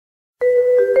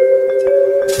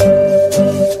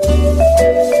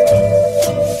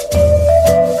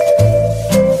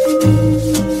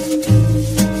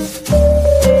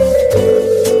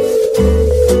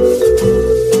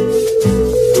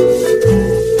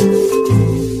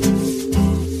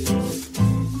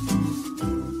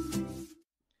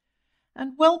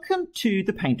Welcome to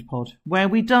the Paint Pod, where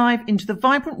we dive into the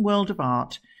vibrant world of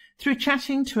art through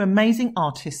chatting to amazing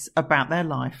artists about their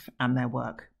life and their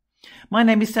work. My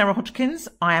name is Sarah Hodgkins.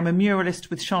 I am a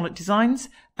muralist with Charlotte Designs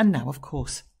and now, of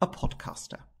course, a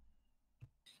podcaster.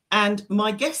 And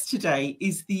my guest today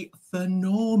is the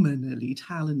phenomenally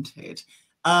talented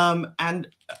and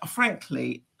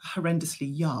frankly,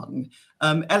 horrendously young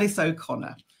Ellis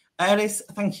O'Connor. Ellis,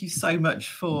 thank you so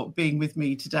much for being with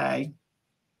me today.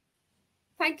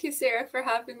 Thank you, Sarah, for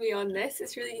having me on this.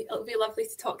 It'll be lovely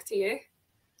to talk to you.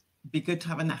 Be good to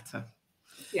have a natter.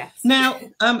 Yes. Now,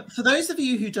 for those of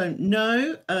you who don't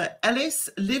know,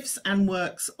 Ellis lives and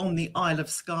works on the Isle of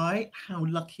Skye. How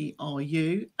lucky are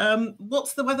you?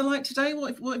 What's the weather like today?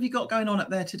 What have you got going on up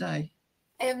there today?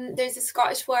 There's a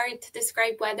Scottish word to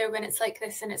describe weather when it's like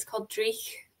this, and it's called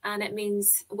dreich, and it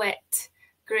means wet,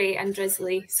 grey and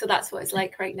drizzly. So that's what it's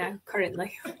like right now,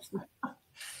 currently.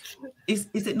 Is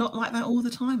it not like that all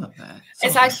the time up there? Sorry.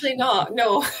 It's actually not.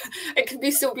 No, it can be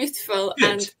so beautiful.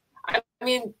 Good. And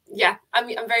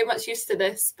I'm very much used to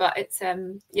this, but it's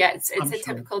a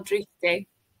typical dreich day.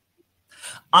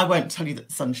 I won't tell you that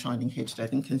the sun's shining here today,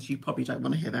 because you probably don't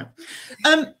want to hear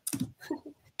that.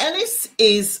 Ellis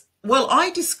is, well,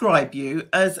 I describe you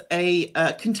as a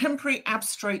contemporary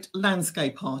abstract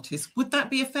landscape artist. Would that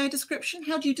be a fair description?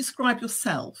 How do you describe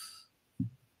yourself?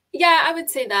 Yeah, I would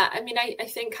say that. I mean, I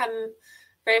think I'm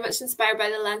very much inspired by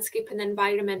the landscape and the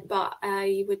environment, but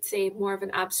I would say more of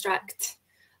an abstract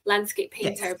landscape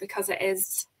painter, yes, because it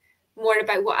is more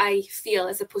about what I feel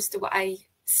as opposed to what I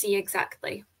see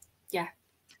exactly. Yeah.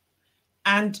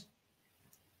 And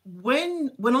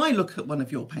when I look at one of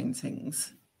your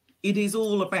paintings, it is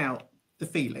all about the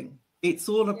feeling. It's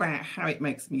all about how it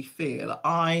makes me feel.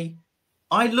 I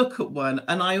look at one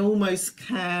and I almost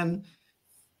can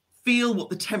feel what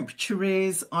the temperature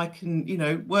is. I can,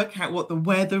 work out what the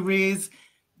weather is.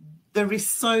 There is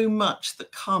so much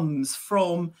that comes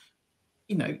from,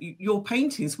 your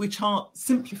paintings, which are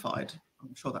simplified.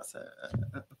 I'm sure that's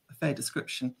a fair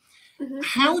description. Mm-hmm.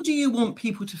 How do you want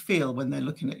people to feel when they're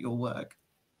looking at your work?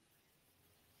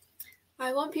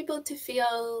 I want people to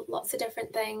feel lots of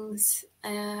different things.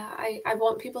 I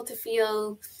want people to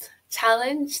feel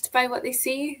challenged by what they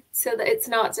see, so that it's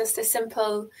not just a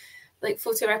simple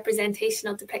photo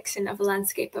representational depiction of a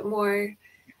landscape, but more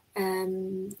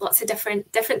lots of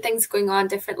different things going on,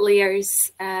 different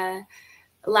layers,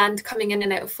 land coming in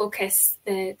and out of focus,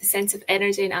 the sense of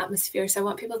energy and atmosphere. So I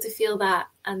want people to feel that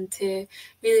and to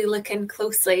really look in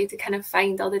closely to kind of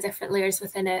find all the different layers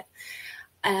within it.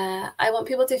 I want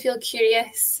people to feel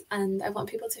curious, and I want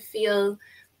people to feel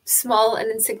small and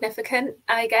insignificant,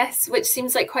 I guess, which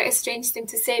seems like quite a strange thing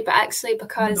to say, but actually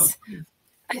because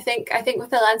I think with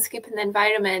the landscape and the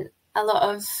environment, a lot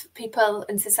of people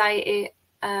in society,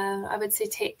 I would say,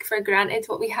 take for granted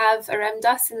what we have around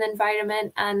us in the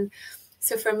environment. And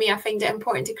so for me, I find it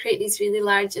important to create these really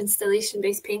large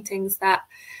installation-based paintings that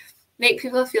make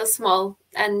people feel small,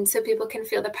 and so people can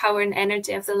feel the power and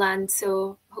energy of the land.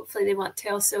 So hopefully they want to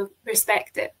also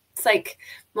respect it. It's like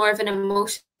more of an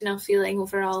emotional feeling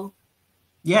overall.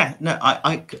 Yeah, no,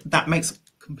 I that makes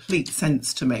complete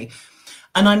sense to me.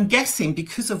 And I'm guessing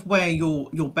because of where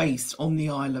you're based on the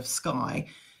Isle of Skye,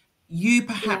 you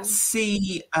perhaps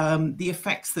see the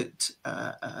effects that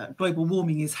global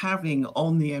warming is having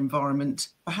on the environment,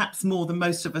 perhaps more than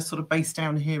most of us sort of based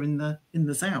down here in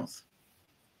the south.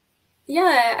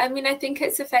 Yeah, I mean, I think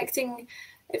it's affecting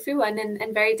everyone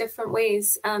in very different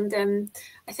ways. And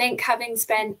I think having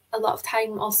spent a lot of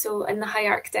time also in the high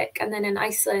Arctic and then in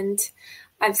Iceland,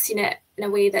 I've seen it in a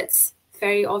way that's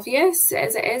very obvious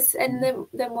as it is in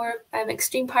the more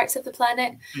extreme parts of the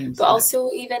planet, but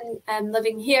also even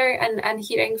living here and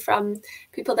hearing from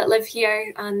people that live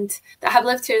here and that have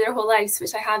lived here their whole lives,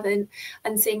 which I haven't,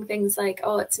 and saying things like,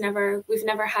 oh, we've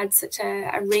never had such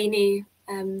a rainy,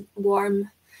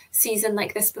 warm season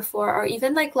like this before, or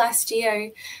even like last year.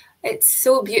 It's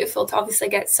so beautiful to obviously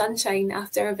get sunshine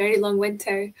after a very long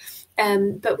winter.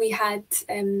 But we had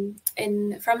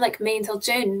from like May until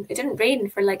June, it didn't rain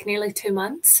for like nearly 2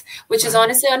 months, which is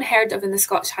honestly unheard of in the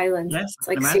Scottish Highlands. Yes,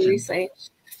 like seriously.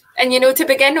 And to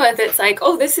begin with, it's like,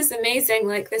 oh, this is amazing.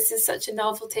 Like this is such a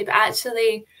novelty, but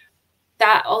actually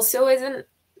that also isn't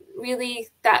really,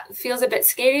 that feels a bit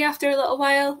scary after a little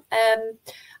while.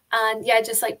 And yeah,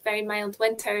 just like very mild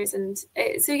winters. And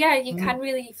so yeah, you can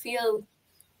really feel,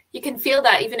 you can feel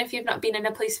that even if you've not been in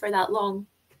a place for that long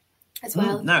as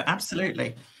well. No,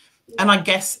 absolutely. And I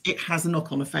guess it has a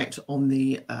knock-on effect on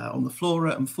the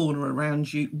flora and fauna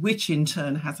around you, which in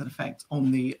turn has an effect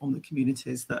on the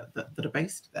communities that are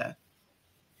based there.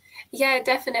 Yeah,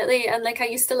 definitely. And like I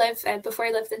used to live, before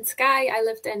I lived in Skye, I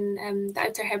lived in the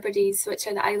Outer Hebrides, which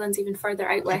are the islands even further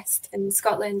out west in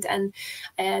Scotland. And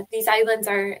these islands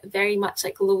are very much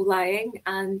like low-lying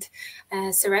and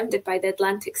surrounded by the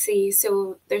Atlantic Sea.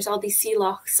 So there's all these sea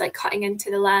lochs like cutting into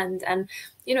the land. And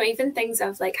you know, even things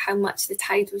of like how much the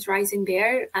tide was rising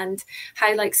there, and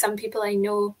how like some people I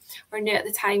know or knew at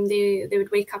the time, they would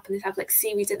wake up and they'd have like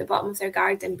seaweed at the bottom of their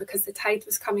garden because the tide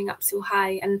was coming up so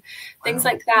high, and things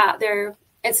like that.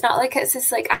 It's not like it's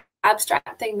this like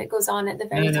abstract thing that goes on at the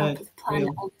very top of the planet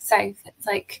on the south. It's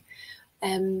like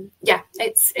yeah,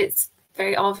 it's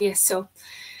very obvious. So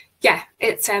yeah,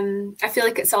 it's I feel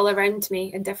like it's all around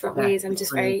me in different ways. I'm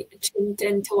just very tuned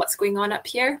into what's going on up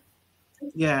here.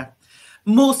 Yeah.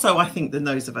 More so, I think, than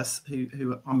those of us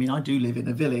who I mean, I do live in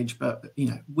a village, but you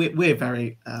know, we're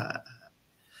very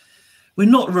we're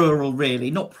not rural, really,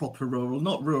 not proper rural,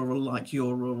 not rural like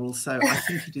you're rural. So I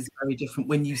think it is very different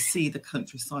when you see the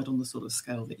countryside on the sort of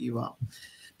scale that you are.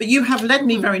 But you have led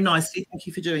me very nicely, thank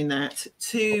you for doing that,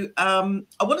 to I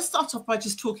want to start off by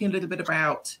just talking a little bit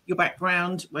about your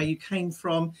background, where you came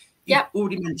from. You've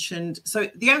already mentioned, so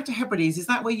the Outer Hebrides, is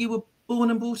that where you were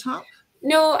born and brought up?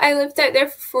 No, I lived out there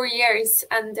for 4 years,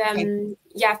 and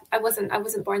yeah, I wasn't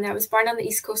born there. I was born on the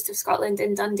east coast of Scotland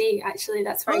in Dundee. Actually,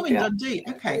 that's where I grew up. Dundee,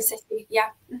 okay. City. Yeah.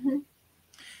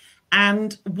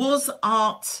 And was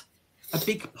art a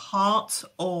big part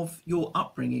of your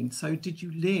upbringing? So, did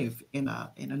you live in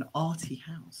an arty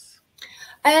house?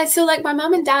 So, like my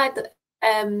mum and dad.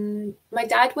 My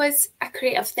dad was a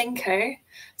creative thinker,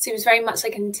 so he was very much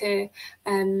like into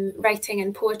writing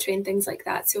and poetry and things like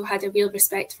that, so had a real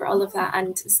respect for all of that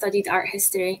and studied art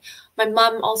history. My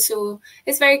mum also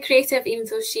is very creative, even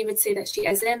though she would say that she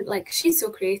isn't. Like, she's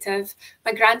so creative.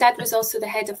 My granddad was also the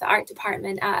head of the art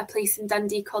department at a place in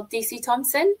Dundee called DC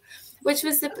Thompson, which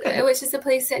is the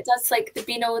place that does like the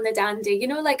Beano and the Dandy, you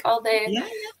know, like all the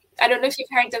I don't know if you've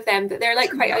heard of them, but they're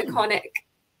like quite iconic,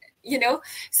 you know.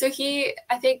 So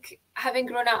I think having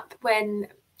grown up when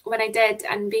I did,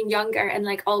 and being younger, and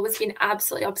like always been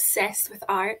absolutely obsessed with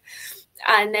art,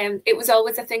 and it was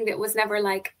always a thing that was never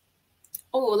like,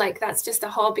 oh, like that's just a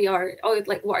hobby, or oh,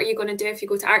 like what are you going to do if you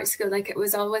go to art school? Like, it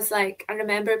was always like, I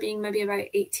remember being maybe about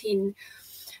 18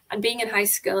 and being in high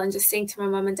school and just saying to my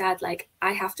mum and dad, like,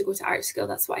 I have to go to art school,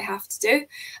 that's what I have to do.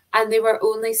 And they were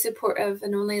only supportive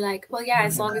and only like, well, yeah,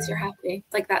 as long as you're happy,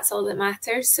 like that's all that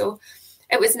matters. So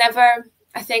it was never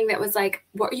a thing that was like,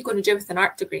 what are you going to do with an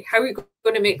art degree? How are you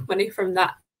going to make money from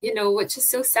that? You know, which is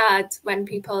so sad when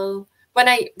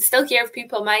I still hear of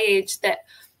people my age that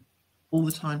all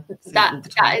the time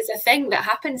that is a thing that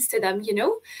happens to them, you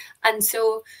know. And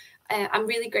so I'm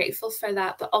really grateful for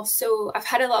that. But also I've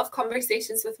had a lot of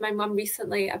conversations with my mum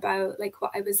recently about like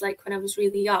what I was like when I was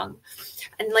really young.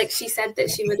 And like she said that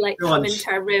she would like come into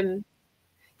our room.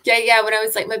 Yeah, when I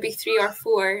was like maybe 3 or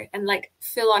 4 and like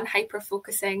full on hyper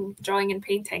focusing, drawing and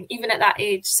painting, even at that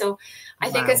age. So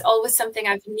I think it's always something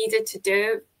I've needed to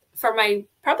do probably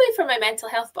for my mental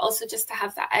health, but also just to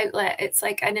have that outlet. It's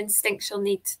like an instinctual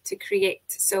need to create.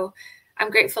 So I'm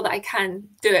grateful that I can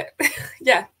do it.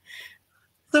 Yeah.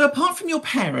 So apart from your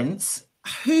parents,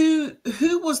 who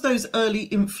was those early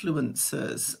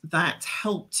influencers that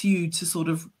helped you to sort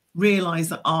of realize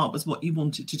that art was what you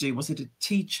wanted to do? Was it a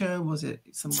teacher? Was it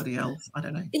somebody else? I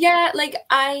don't know. Yeah, like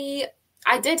I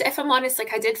did, if I'm honest,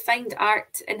 like I did find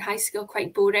art in high school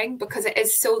quite boring because it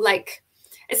is so like,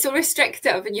 it's so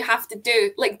restrictive and you have to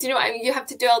do like, do you know what I mean? You have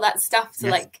to do all that stuff to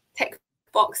like tick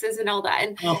boxes and all that.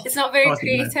 And it's not very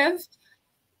creative.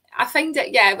 I find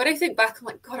it, when I think back, I'm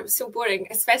like, God, it was so boring,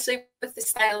 especially with the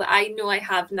style that I know I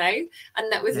have now.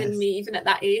 And that was in me even at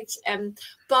that age.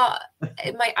 But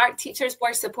my art teachers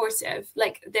were supportive.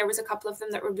 Like there was a couple of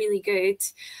them that were really good.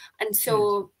 And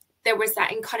so there was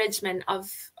that encouragement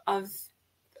of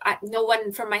no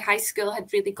one from my high school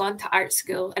had really gone to art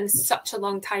school in such a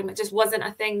long time. It just wasn't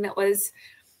a thing that was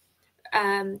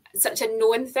such a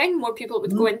known thing. More people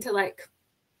would go into like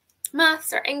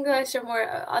maths or English or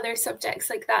more other subjects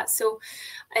like that. So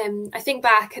I think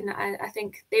back and I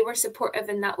think they were supportive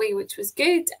in that way, which was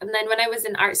good. And then when I was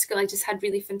in art school, I just had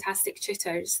really fantastic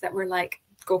tutors that were like,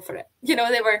 go for it. You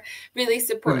know, they were really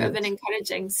supportive and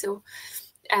encouraging. So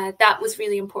that was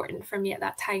really important for me at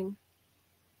that time.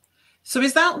 So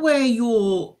is that where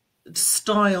your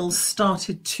style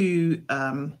started to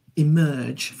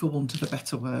emerge, for want of a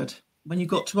better word, when you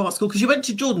got to art school? Because you went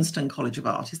to Jordanstone College of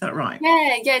Art, is that right?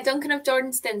 Yeah, Duncan of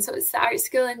Jordanstone. So it's the art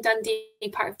school in Dundee,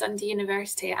 part of Dundee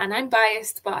University. And I'm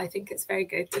biased, but I think it's very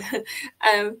good.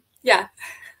 Yeah.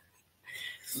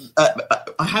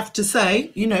 I have to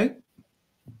say, you know,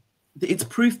 it's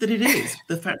proof that it is,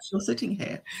 the fact you're sitting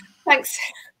here. Thanks.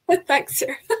 Thanks,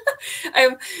 sir.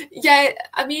 Yeah,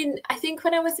 I mean, I think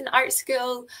when I was in art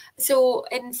school, so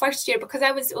in first year, because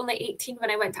I was only 18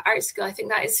 when I went to art school, I think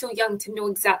that is so young to know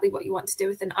exactly what you want to do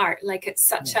within art. Like, it's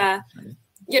such a,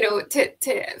 you know,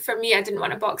 for me, I didn't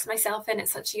want to box myself in at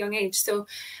such a young age. So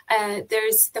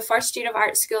there's the first year of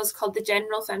art school is called the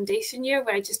general foundation year,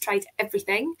 where I just tried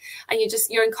everything, and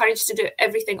you're encouraged to do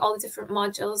everything, all the different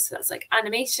modules. So that's like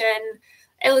animation,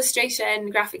 illustration,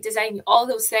 graphic design, all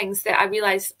those things that I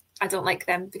realized I don't like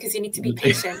them, because you need to be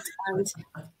patient and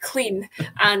clean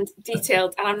and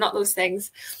detailed, and I'm not those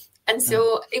things. And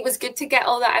so it was good to get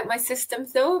all that out of my system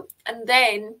though. And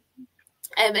then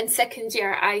in second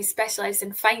year, I specialised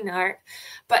in fine art.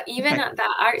 But even at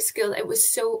that art school, it was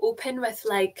so open with,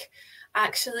 like,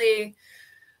 actually,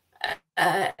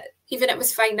 even it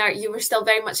was fine art, you were still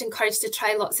very much encouraged to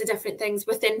try lots of different things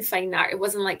within fine art. It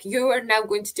wasn't like, you are now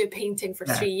going to do painting for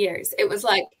 3 years. It was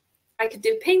like, I could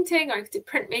do painting, or I could do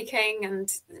printmaking,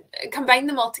 and combine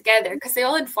them all together, because they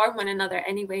all inform one another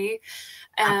anyway.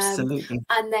 Absolutely.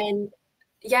 And then,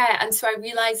 yeah, and so I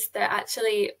realised that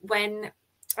actually, when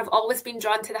I've always been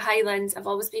drawn to the Highlands, I've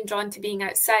always been drawn to being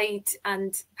outside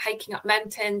and hiking up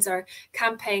mountains or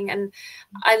camping. And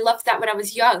I loved that when I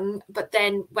was young. But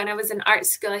then when I was in art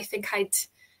school, I think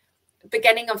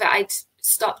beginning of it, I'd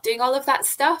stopped doing all of that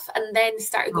stuff, and then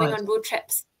started going on road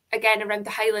trips again around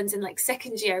the Highlands in like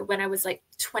second year when I was like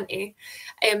 20,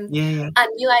 and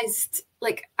realised,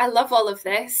 like, I love all of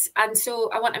this. And so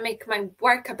I want to make my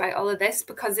work about all of this,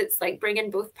 because it's like bringing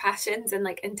both passions and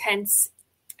like intense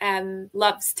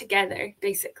loves together,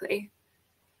 basically.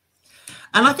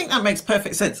 And I think that makes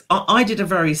perfect sense. I did a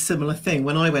very similar thing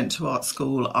when I went to art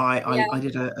school. I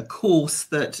did a course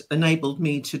that enabled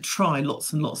me to try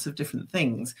lots and lots of different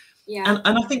things. And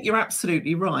I think you're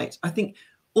absolutely right. I think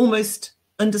almost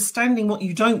understanding what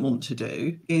you don't want to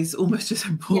do is almost as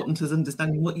important as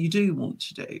understanding what you do want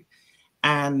to do.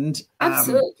 And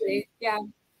absolutely,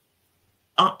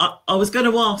 I was going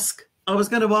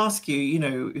to ask you, you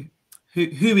know,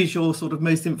 who is your sort of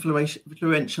most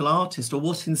influential artist, or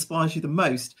what inspires you the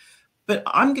most? But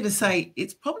I'm going to say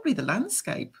it's probably the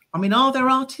landscape. I mean, are there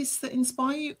artists that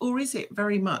inspire you, or is it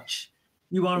very much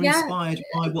you are inspired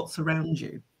by what's around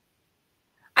you?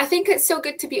 I think it's so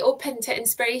good to be open to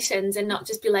inspirations and not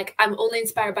just be like, I'm only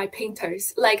inspired by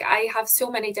painters. Like, I have so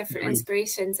many different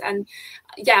inspirations, and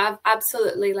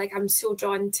absolutely, like, I'm so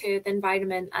drawn to the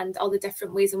environment and all the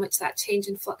different ways in which that changes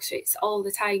and fluctuates all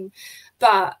the time.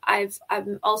 But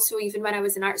I'm also, even when I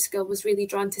was in art school, was really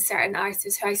drawn to certain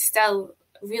artists who I still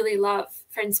really love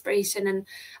for inspiration. And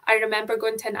I remember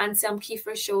going to an Anselm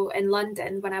Kiefer show in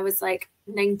London when I was like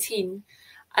 19,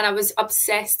 and I was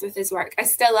obsessed with his work. I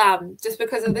still am, just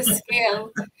because of the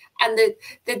scale and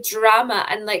the drama,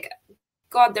 and like,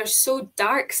 God, they're so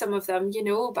dark, some of them, you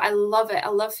know, but I love it. I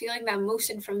love feeling that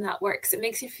emotion from that work, because it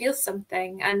makes you feel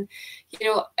something. And, you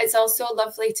know, it's also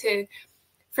lovely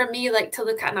for me, like, to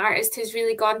look at an artist who's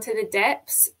really gone to the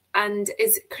depths and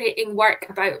is creating work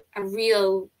about a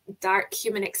real dark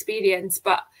human experience,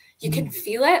 but you can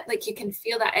feel it, like, you can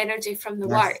feel that energy from the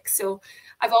work. So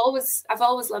I've always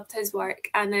loved his work.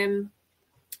 And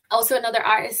also another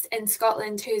artist in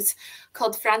Scotland who's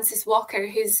called Frances Walker,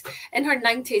 who's in her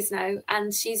 90s now,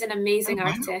 and she's an amazing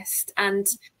artist. And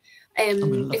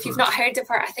if you've not heard of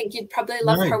her, I think you'd probably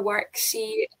love her work.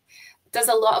 She does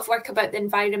a lot of work about the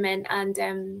environment,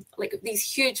 and like these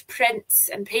huge prints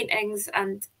and paintings.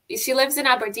 And she lives in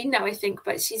Aberdeen now, I think,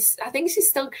 but I think she's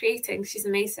still creating. She's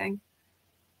amazing.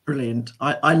 Brilliant.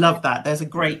 I love that. There's a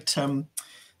great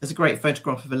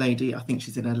photograph of a lady, I think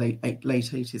she's in her late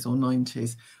 80s or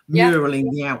 90s,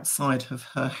 muraling the outside of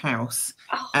her house.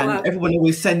 And everyone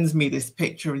always sends me this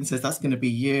picture and says, that's going to be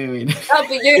you. That'll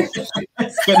be you.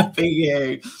 It's going to be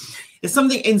you. There's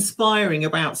something inspiring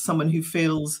about someone who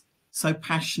feels so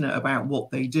passionate about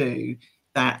what they do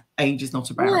that age is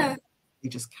not a barrier. They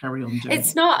just carry on doing it.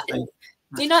 It's not.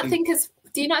 Do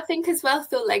you not think as well,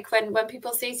 Phil, like, when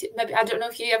people say maybe, I don't know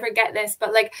if you ever get this,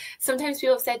 but like, sometimes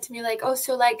people have said to me, like, oh,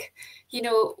 so, like, you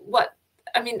know what,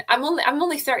 I mean, I'm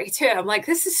only 32. I'm like,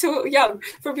 this is so young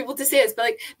for people to say this, but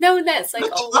like, no, that's like,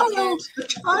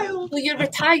 will you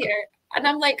retire? And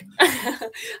I'm like,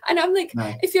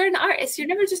 no. If you're an artist, you're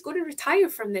never just going to retire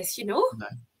from this, you know?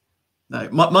 No,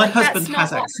 my husband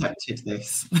has accepted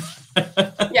this.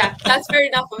 Yeah, that's fair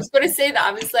enough. I was going to say that.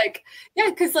 I was like, yeah,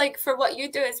 because like, for what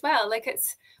you do as well, like,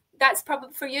 that's probably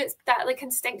for you, it's that like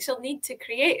instinctual need to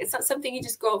create. It's not something you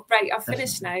just go, right, I'll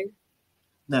finish now.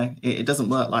 No, it doesn't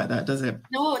work like that, does it?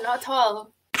 No, not at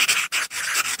all.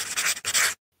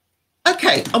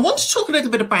 Okay, I want to talk a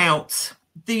little bit about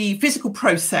the physical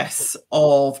process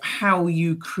of how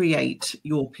you create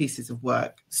your pieces of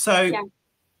work. So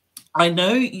I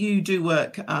know you do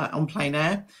work on plein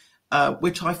air,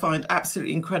 which I find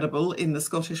absolutely incredible in the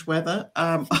Scottish weather.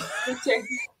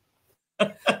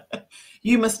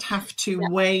 You must have to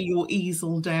weigh your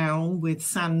easel down with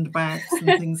sandbags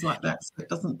and things like that so it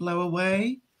doesn't blow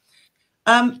away.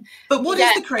 But what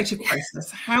is the creative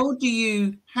process? How do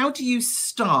you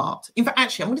start? In fact,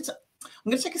 actually, I'm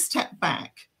going to take a step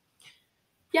back.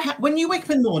 When you wake up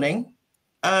in the morning,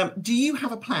 do you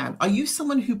have a plan? Are you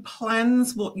someone who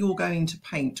plans what you're going to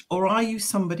paint, or are you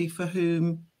somebody for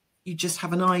whom you just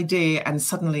have an idea and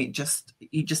suddenly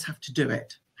you just have to do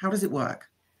it? How does it work?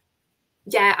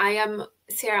 Yeah, I am,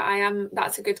 Sarah.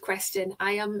 That's a good question.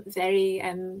 I am very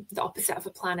the opposite of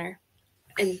a planner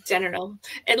in general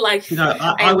in life. You know,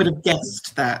 I would have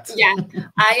guessed that. Yeah,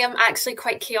 I am actually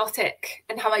quite chaotic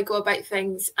in how I go about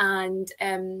things, and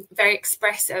very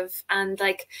expressive. And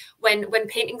like when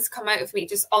paintings come out of me, it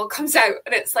just all comes out,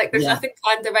 and it's like there's nothing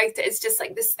planned about it. It's just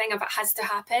like this thing of it has to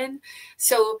happen.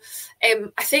 So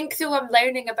I think though I'm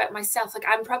learning about myself, like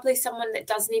I'm probably someone that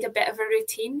does need a bit of a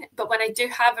routine, but when I do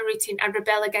have a routine, I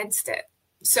rebel against it.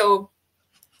 So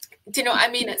do you know what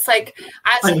I mean? It's like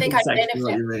I actually think I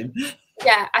benefit.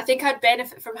 Yeah, I think I'd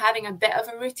benefit from having a bit of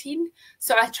a routine.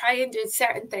 So I try and do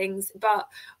certain things, but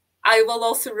I will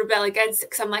also rebel against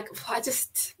it because I'm like, that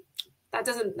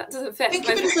doesn't fit. Think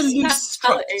of it as a loose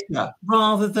structure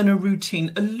rather than a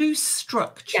routine. A loose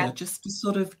structure, just to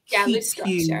sort of keep loose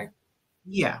structure.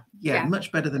 Yeah,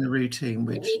 much better than a routine.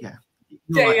 Which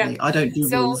you're like me. I don't do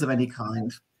rules of any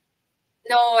kind.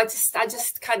 No, I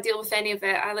just can't deal with any of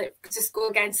it. I like just go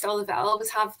against all of it. I always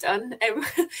have done.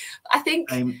 I think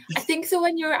so.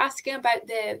 When you're asking about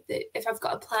the if I've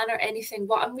got a plan or anything,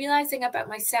 what I'm realizing about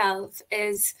myself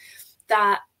is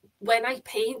that when I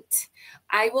paint,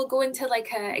 I will go into like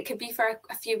it could be for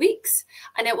a few weeks,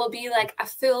 and it will be like a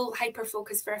full hyper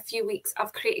focus for a few weeks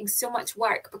of creating so much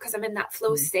work because I'm in that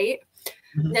flow state.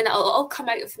 And then it'll all come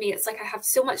out of me. It's like I have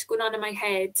so much going on in my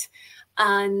head,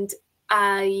 and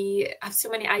I have so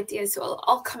many ideas, so it'll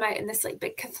all come out in this like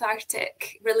big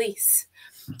cathartic release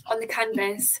on the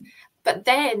canvas. But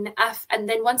then,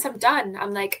 once I'm done,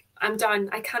 I'm like, I'm done.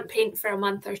 I can't paint for a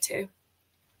month or two,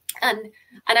 and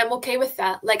I'm okay with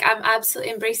that. Like I'm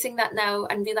absolutely embracing that now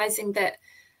and realizing that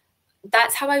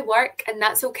that's how I work, and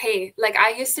that's okay. Like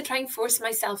I used to try and force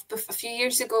myself a few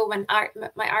years ago when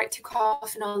my art took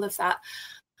off and all of that.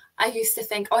 I used to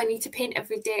think, oh, I need to paint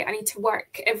every day. I need to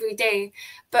work every day,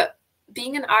 but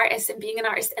being an artist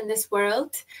in this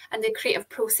world and the creative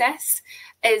process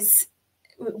is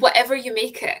whatever you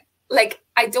make it. Like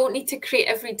I don't need to create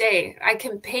every day. I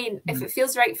can paint if it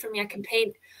feels right for me. I can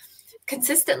paint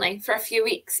consistently for a few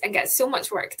weeks and get so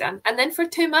much work done, and then for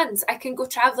 2 months I can go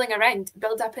traveling around,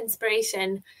 build up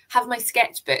inspiration, have my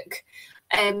sketchbook,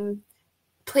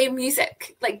 play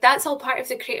music. Like that's all part of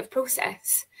the creative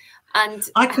process, and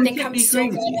I think I'm so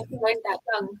glad I can write that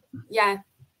down. Yeah.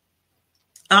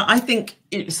 I think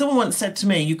someone once said to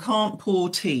me, you can't pour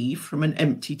tea from an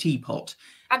empty teapot.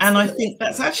 Absolutely. And I think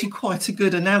that's actually quite a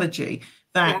good analogy,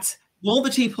 that while the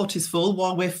teapot is full,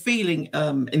 while we're feeling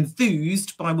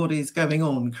enthused by what is going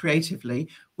on creatively,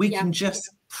 we can just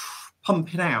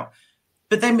pump it out.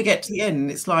 But then we get to the end and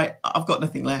it's like, I've got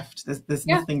nothing left. There's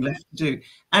nothing left to do.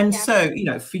 And so, you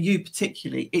know, for you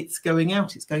particularly, it's going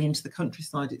out, it's going into the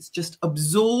countryside, it's just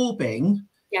absorbing,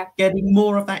 getting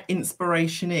more of that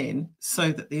inspiration in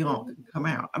so that the art can come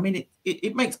out. I mean,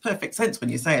 it makes perfect sense when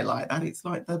you say it like that. It's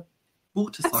like the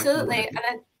water cycle. Absolutely.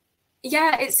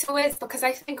 It so is, because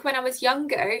I think when I was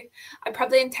younger, I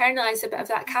probably internalized a bit of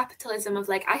that capitalism of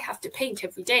like, I have to paint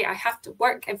every day, I have to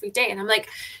work every day. And I'm like,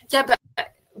 yeah, but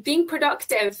being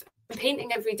productive and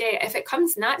painting every day, if it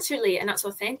comes naturally and it's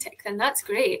authentic, then that's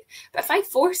great. But if I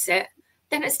force it,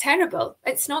 then it's terrible.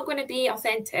 It's not going to be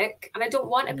authentic. And I don't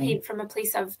want to paint from a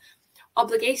place of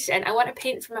obligation. I want to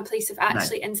paint from a place of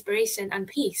actually inspiration and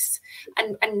peace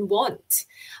and want.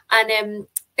 And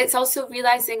it's also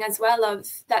realizing as well of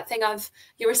that thing of,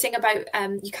 you were saying about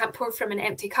you can't pour from an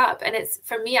empty cup. And it's,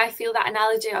 for me, I feel that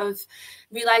analogy of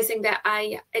realizing that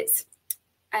it's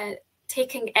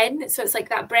taking in. So it's like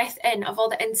that breath in of all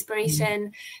the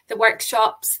inspiration, the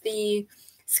workshops, the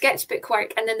sketchbook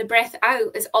work, and then the breath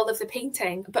out is all of the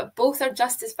painting, but both are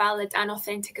just as valid and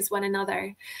authentic as one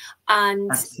another.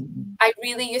 And I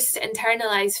really used to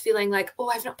internalize feeling like, oh,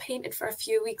 I've not painted for a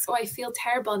few weeks, oh, I feel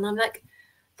terrible. And I'm like,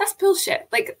 that's bullshit.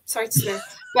 Like, sorry to swear,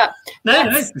 but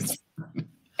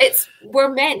it's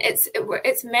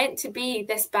it's meant to be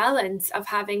this balance of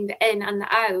having the in and the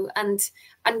out,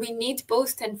 and we need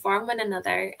both to inform one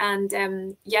another.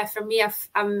 And yeah, for me,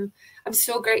 I'm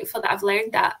so grateful that I've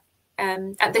learned that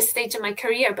at this stage in my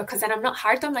career, because then I'm not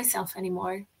hard on myself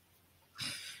anymore.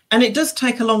 And it does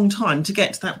take a long time to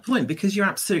get to that point, because you're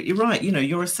absolutely right. You know,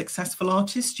 you're a successful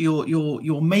artist.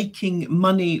 You're making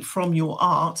money from your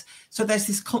art. So there's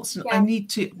this constant. I need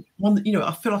to. You know,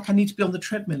 I feel like I need to be on the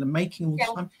treadmill and making all the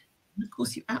time. And of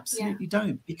course, you absolutely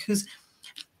don't, because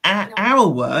our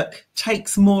work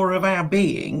takes more of our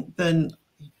being than,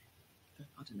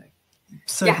 I don't know,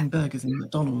 serving burgers in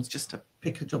McDonald's, just to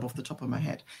pick a job off the top of my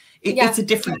head. It's a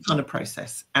different kind of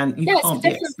process, and you can't be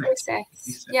expected.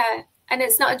 Yeah. And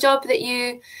it's not a job that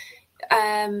you,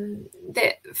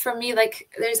 that for me, like,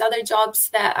 there's other jobs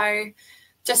that are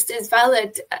just as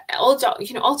valid. All jobs,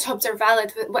 you know, all jobs are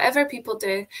valid, whatever people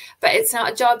do. But it's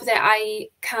not a job that I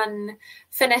can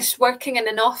finish working in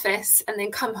an office and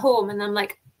then come home and I'm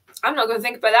like, I'm not going to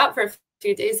think about that for a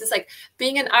few days. It's like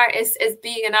being an artist is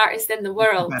being an artist in the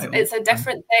world. It's a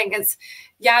different thing. It's,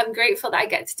 yeah, I'm grateful that I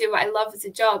get to do what I love as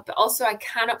a job, but also I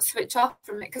cannot switch off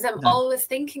from it, because I'm always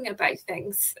thinking about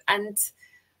things, and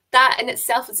that in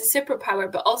itself is a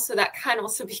superpower, but also that can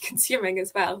also be consuming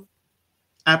as well.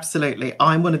 Absolutely.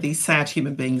 I'm one of these sad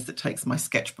human beings that takes my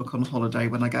sketchbook on holiday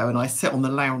when I go, and I sit on the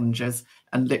lounges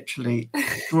and literally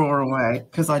draw away,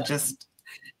 because I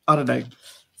don't know,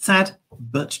 sad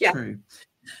but true.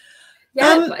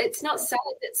 Yeah, but it's not sad.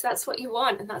 That's what you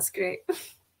want, and that's great.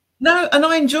 No, and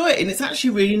I enjoy it, and it's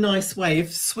actually a really nice way of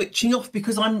switching off,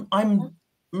 because I'm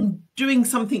doing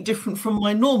something different from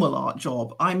my normal art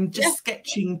job. I'm just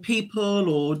sketching people,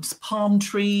 or just palm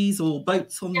trees, or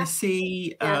boats on the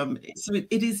sea. So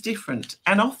it is different,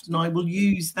 and often I will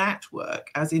use that work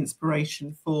as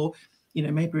inspiration for, you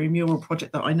know, maybe a mural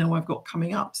project that I know I've got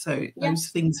coming up. So those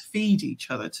things feed each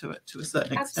other to a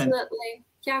certain extent. Absolutely,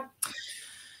 yeah.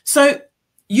 So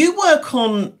you work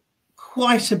on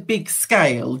quite a big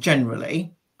scale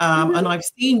generally, and I've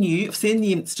seen the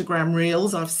Instagram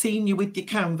reels, I've seen you with your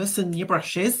canvas and your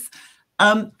brushes.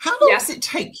 How long does it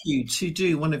take you to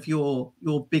do one of your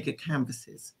bigger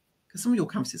canvases? Because some of your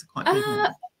canvases are quite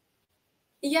big.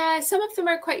 Yeah, some of them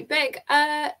are quite big.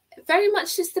 Very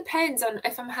much just depends on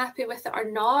if I'm happy with it or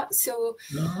not. So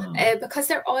because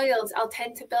they're oils, I'll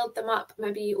tend to build them up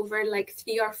maybe over like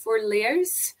 3 or 4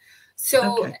 layers.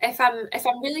 So if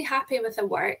I'm really happy with the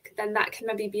work, then that can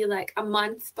maybe be like a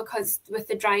month, because with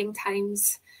the drying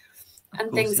times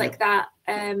and things like that.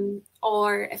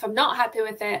 Or if I'm not happy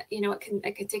with it, you know,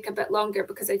 it could take a bit longer,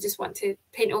 because I just want to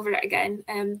paint over it again.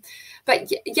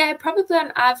 But yeah, probably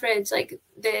on average, like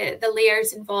the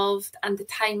layers involved and the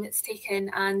time it's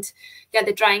taken, and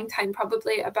the drying time,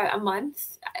 probably about a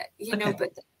month. You know,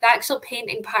 but the actual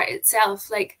painting part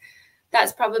itself, like,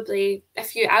 that's probably a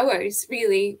few hours,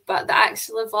 really, but the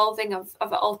actual evolving of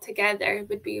it all together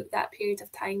would be that period of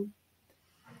time.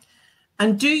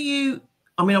 And do you,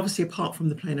 I mean, obviously, apart from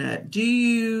the plein air, do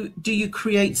you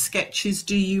create sketches?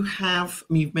 Do you have,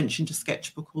 I mean, you've mentioned a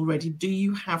sketchbook already. Do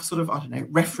you have sort of, I don't know,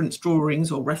 reference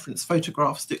drawings or reference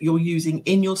photographs that you're using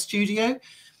in your studio?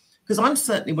 Because I'm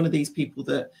certainly one of these people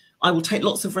that I will take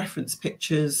lots of reference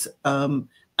pictures, and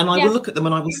I will look at them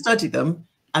and I will study them,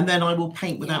 and then I will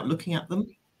paint without looking at them.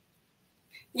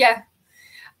 Yeah.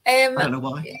 I don't know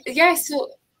why. Yeah, so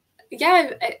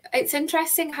it's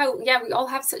interesting how we all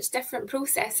have such different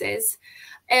processes.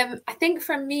 I think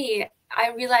for me,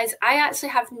 I realize I actually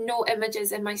have no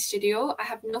images in my studio. I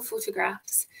have no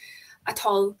photographs at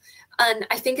all. And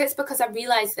I think it's because I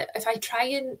realized that if I try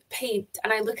and paint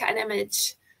and I look at an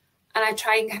image and I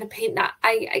try and kind of paint that,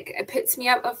 it puts me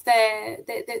out of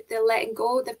the letting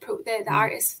go, the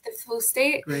artist, the flow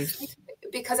state. Great.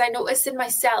 Because I noticed in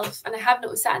myself, and I have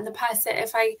noticed that in the past, that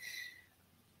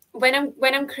when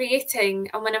I'm creating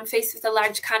and when I'm faced with a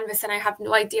large canvas and I have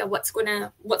no idea what's going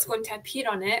to appear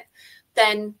on it,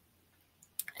 then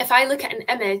if I look at an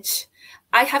image,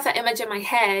 I have that image in my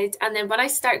head, and then when I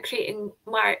start creating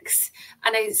marks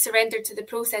and I surrender to the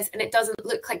process and it doesn't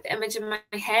look like the image in my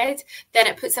head, then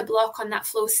it puts a block on that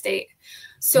flow state.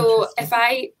 So if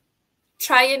I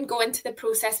try and go into the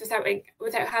process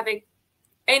without having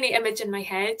any image in my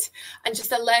head, and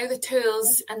just allow the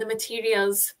tools and the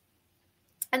materials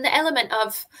and the element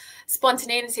of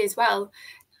spontaneity as well,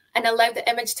 and allow the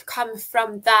image to come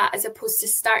from that, as opposed to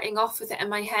starting off with it in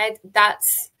my head,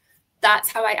 that's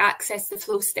how I access the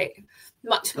flow state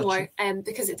much more,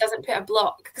 because it doesn't put a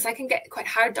block, because I can get quite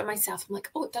hard on myself. I'm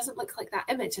like, oh, it doesn't look like that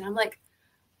image. And I'm like,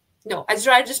 no, I'd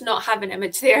rather just not have an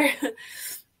image there.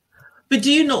 But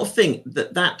do you not think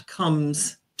that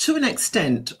comes to an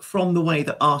extent from the way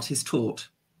that art is taught?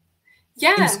 in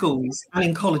Yeah, schools and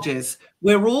in colleges.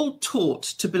 We're all taught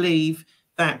to believe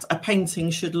that a painting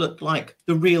should look like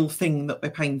the real thing that we're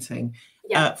painting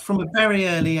yeah, from a very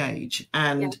early age.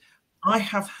 yeah. And I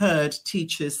have heard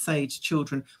teachers say to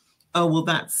children, oh, well,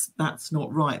 that's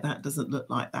not right. That doesn't look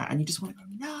like that. And you just want to go,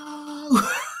 no.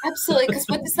 Absolutely, because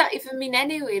what does that even mean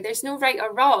anyway? There's no right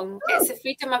or wrong. It's a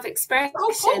freedom of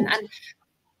expression, and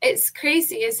it's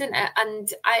crazy, isn't it?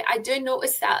 And I do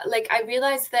notice that. Like, I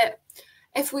realise that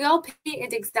if we all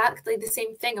painted exactly the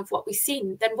same thing of what we've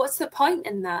seen, then what's the point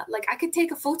in that? Like, I could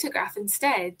take a photograph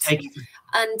instead.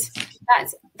 And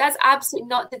that's absolutely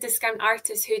not to discount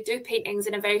artists who do paintings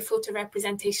in a very photo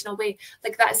representational way.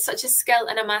 Like, that is such a skill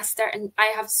and a master, and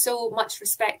I have so much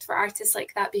respect for artists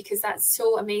like that, because that's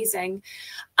so amazing,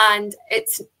 and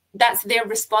that's their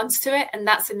response to it, and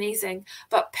that's amazing.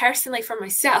 But personally, for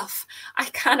myself, I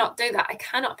cannot do that. I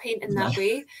cannot paint in that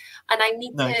way, and I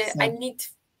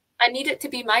need it to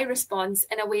be my response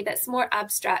in a way that's more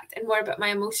abstract and more about my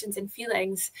emotions and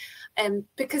feelings.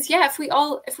 Because if we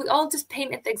all just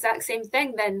painted the exact same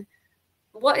thing, then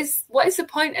what is the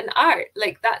point in art?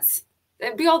 Like,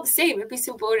 it'd be all the same. It'd be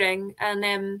so boring.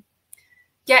 And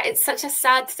it's such a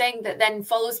sad thing that then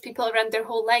follows people around their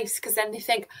whole lives, because then they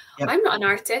think, I'm not an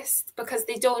artist, because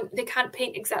they can't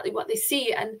paint exactly what they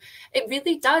see. And it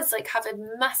really does, like, have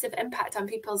a massive impact on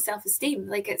people's self-esteem.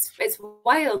 Like, it's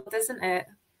wild, isn't it?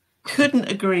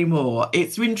 Couldn't agree more.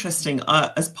 It's interesting.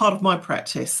 As part of my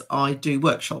practice, I do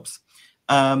workshops.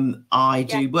 I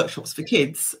do workshops for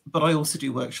kids, but I also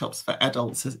do workshops for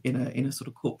adults in a sort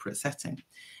of corporate setting.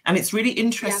 And it's really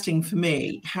interesting for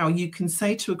me how you can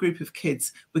say to a group of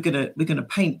kids, we're gonna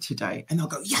paint today, and they'll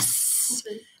go, yes.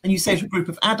 And you say to a group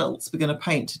of adults, we're gonna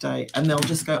paint today, and they'll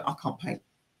just go, I can't paint.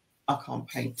 I can't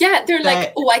paint. Yeah, they're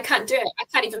like, oh, I can't do it. I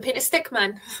can't even paint a stick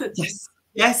man.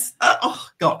 Yes. Oh,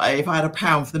 God, if I had a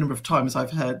pound for the number of times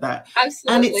I've heard that.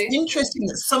 Absolutely. And it's interesting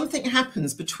that something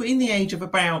happens between the age of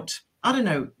about, I don't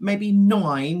know, maybe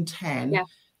 9, 10,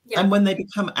 and when they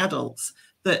become adults,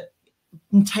 that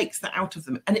takes that out of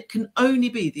them. And it can only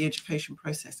be the education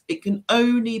process. It can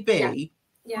only be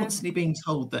constantly being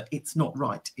told that it's not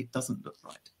right. It doesn't look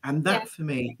right. And that for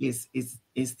me is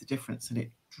the difference. And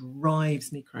it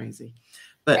drives me crazy.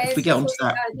 But if we get onto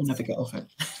that, we'll never get off it.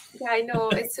 Yeah, I know.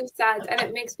 It's so sad. And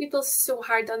it makes people so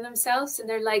hard on themselves. And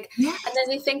they're like, and then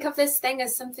they think of this thing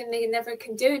as something they never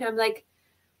can do. And I'm like,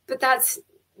 but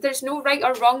there's no right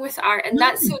or wrong with art. And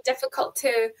that's so difficult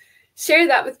to share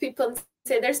that with people and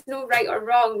say there's no right or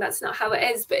wrong. That's not how it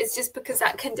is. But it's just because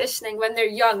that conditioning when they're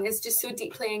young is just so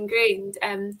deeply ingrained.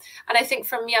 And I think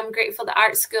for me, I'm grateful that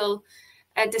art school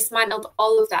dismantled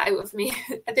all of that out of me.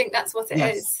 I think that's what it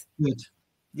is. Good.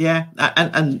 Yeah,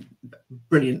 and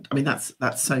brilliant. I mean, that's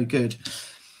so good.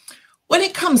 When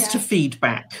it comes to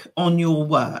feedback on your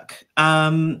work,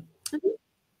 are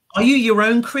you your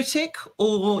own critic,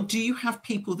 or do you have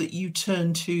people that you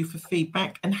turn to for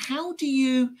feedback? And how do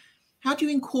you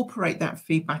incorporate that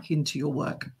feedback into your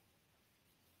work?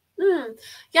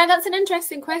 Yeah, that's an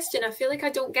interesting question. I feel like I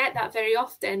don't get that very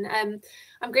often.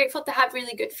 I'm grateful to have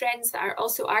really good friends that are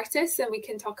also artists, and we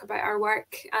can talk about our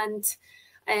work.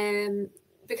 And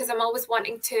because I'm always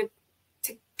wanting to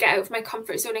get out of my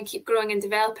comfort zone and keep growing and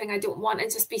developing. I don't want to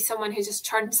just be someone who just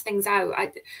churns things out.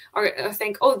 Or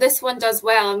think, oh, this one does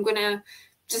well, I'm going to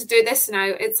just do this now.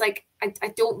 It's like,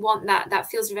 I don't want that. That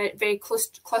feels very, very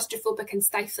claustrophobic and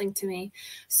stifling to me.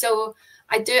 So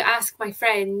I do ask my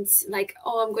friends, like,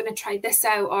 oh, I'm going to try this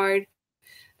out, or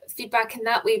feedback in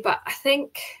that way. But I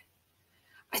think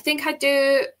I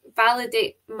do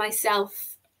validate myself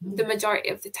the majority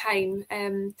of the time,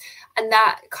 and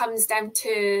that comes down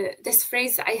to this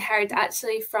phrase that I heard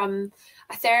actually from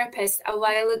a therapist a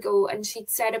while ago, and she'd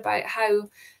said about how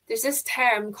there's this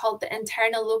term called the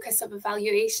internal locus of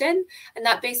evaluation, and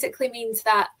that basically means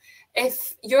that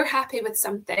if you're happy with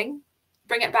something,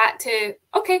 bring it back to,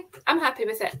 okay, I'm happy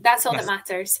with it. That's all that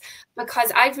matters.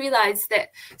 Because I've realized that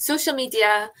social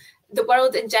media, the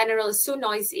world in general, is so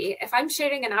noisy. If I'm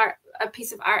sharing a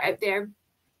piece of art out there,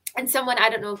 and someone, I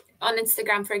don't know, on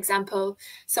Instagram, for example,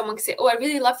 someone could say, oh, I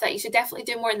really love that. You should definitely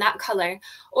do more in that color.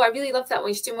 Oh, I really love that one.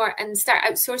 You should do more, and start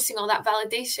outsourcing all that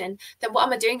validation. Then what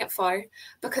am I doing it for?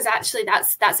 Because actually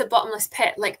that's a bottomless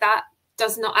pit. Like, that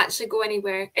does not actually go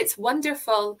anywhere. It's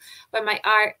wonderful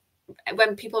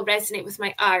when people resonate with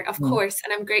my art, of course.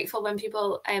 And I'm grateful when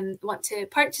people want to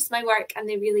purchase my work and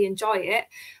they really enjoy it.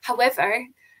 However,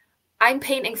 I'm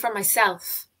painting for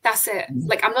myself. That's it.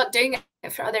 Like, I'm not doing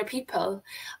it for other people.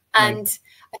 And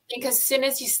I think as soon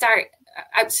as you start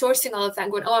outsourcing all of that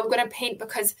and going, oh, I'm going to paint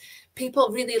because people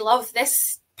really love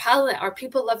this palette or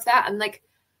people love that, I'm like,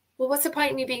 well, what's the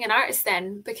point of me being an artist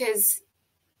then? Because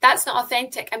that's not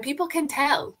authentic, and people can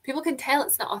tell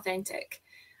it's not authentic,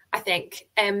 I think.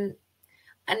 And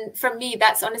for me,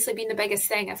 that's honestly been the biggest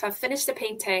thing. If I've finished a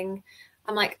painting,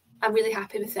 I'm like, I'm really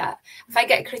happy with that. If I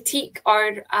get critique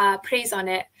or praise on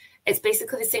it, it's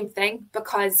basically the same thing,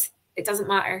 because it doesn't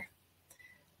matter.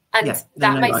 And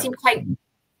that might seem quite,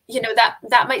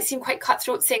 that might seem quite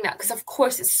cutthroat saying that, because of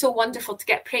course it's so wonderful to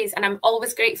get praise, and I'm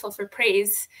always grateful for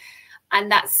praise,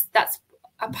 and that's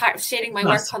a part of sharing my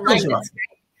work online. It's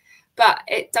great, but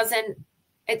it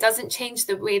doesn't change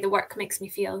the way the work makes me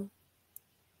feel.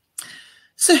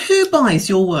 So who buys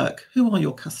your work? Who are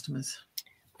your customers?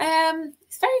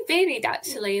 It's very varied,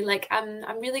 actually. Like,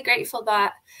 I'm really grateful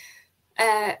that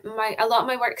a lot of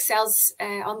my work sells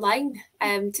online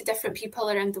to different people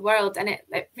around the world, and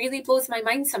it really blows my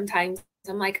mind sometimes.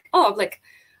 I'm like, oh, like,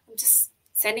 I'm just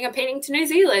sending a painting to New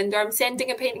Zealand, or I'm sending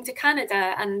a painting to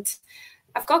Canada, and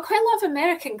I've got quite a lot of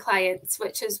American clients,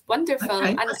 which is wonderful.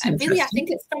 Okay, and really, I think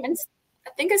it's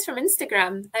from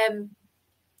Instagram.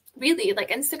 Really, like,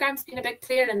 Instagram's been a big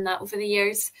player in that over the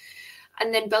years,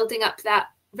 and then building up that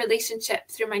relationship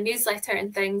through my newsletter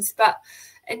and things. But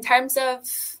in terms of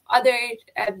other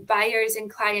buyers and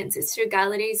clients, it's through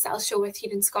galleries that I'll show with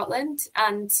here in Scotland.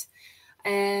 And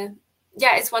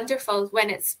it's wonderful when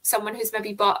it's someone who's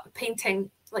maybe bought a painting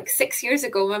like 6 years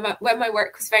ago when my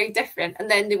work was very different,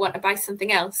 and then they want to buy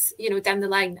something else, down the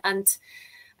line. And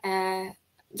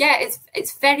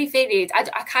it's very varied.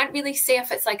 I can't really say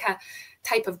if it's like a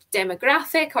type of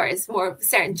demographic or it's more of a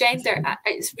certain gender.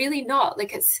 It's really not.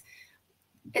 Like, it's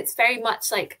very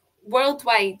much like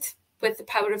worldwide with the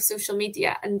power of social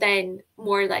media, and then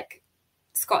more like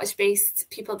Scottish based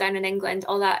people down in England,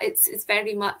 all that. It's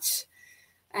very much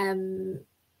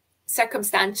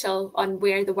circumstantial on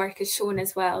where the work is shown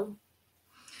as well.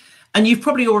 And you've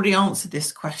probably already answered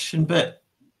this question, but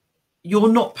you're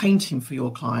not painting for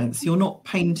your clients. You're not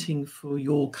painting for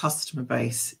your customer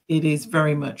base. It is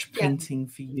very much painting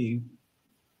for you.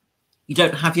 You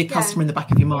don't have your customer in the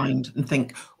back of your mind and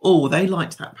think, oh, they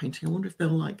liked that painting, I wonder if they'll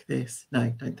like this. No,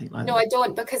 don't think like that. No, I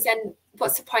don't, because then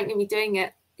what's the point in me doing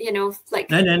it? Like,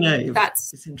 no.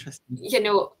 It's interesting.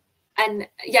 And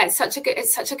it's such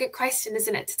a good question,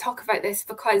 isn't it, to talk about this,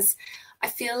 because I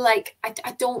feel like I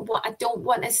don't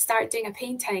want to start doing a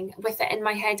painting with it in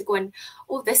my head going,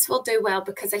 oh, this will do well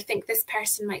because I think this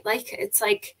person might like it. It's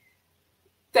like,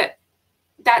 but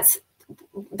that's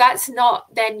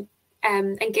not then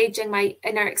engaging my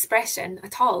inner expression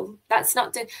at all. That's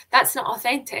not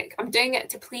authentic. I'm doing it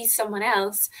to please someone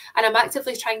else, and I'm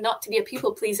actively trying not to be a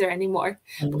people pleaser anymore,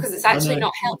 because it's actually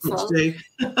not helpful. It's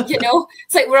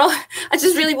like I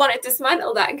just really want to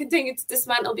dismantle that and continue to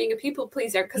dismantle being a people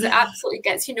pleaser, because it absolutely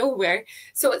gets you nowhere.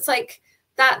 So it's like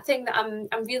that thing that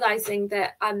I'm realizing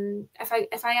that if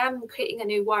I am creating a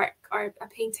new work or a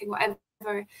painting,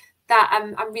 whatever, that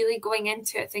I'm really going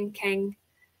into it thinking,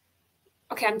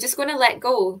 okay, I'm just going to let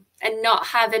go and not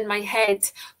have in my head,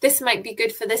 this might be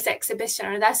good for this exhibition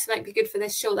or this might be good for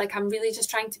this show. Like, I'm really just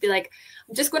trying to be like,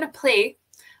 I'm just going to play,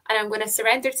 and I'm going to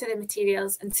surrender to the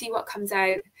materials and see what comes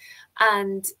out.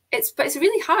 And it's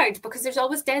really hard because there's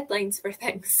always deadlines for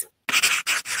things.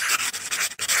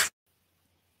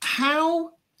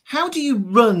 How do you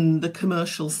run the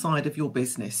commercial side of your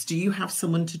business? Do you have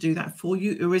someone to do that for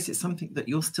you, or is it something that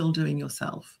you're still doing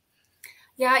yourself?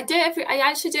 Yeah, I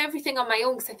actually do everything on my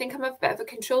own, because I think I'm a bit of a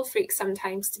control freak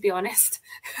sometimes, to be honest.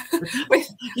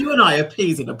 You and I are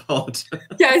peas in a pod.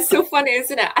 Yeah, it's so funny,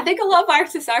 isn't it? I think a lot of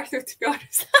artists are, though, to be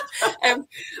honest.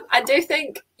 I do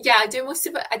think, I do most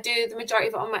of it. I do the majority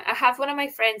of it on I have one of my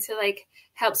friends who like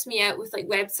helps me out with like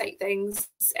website things.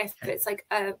 If it's like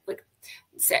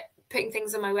putting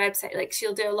things on my website, like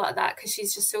she'll do a lot of that, because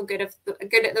she's just so good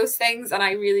at those things, and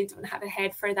I really don't have a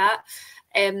head for that.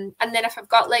 And then if I've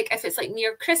got if it's like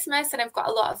near Christmas and I've got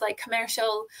a lot of like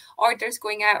commercial orders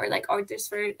going out, or like orders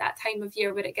for that time of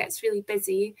year where it gets really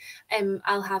busy,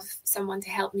 I'll have someone to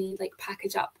help me like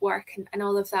package up work and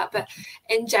all of that. But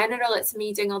in general, it's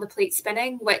me doing all the plate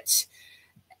spinning, which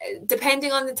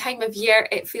depending on the time of year,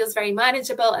 it feels very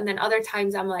manageable. And then other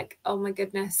times I'm like, oh my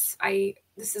goodness,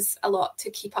 this is a lot to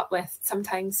keep up with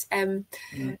sometimes. But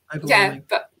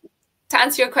to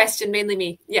answer your question, mainly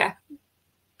me. Yeah.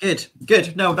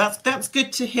 Good. No, that's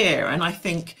good to hear. And I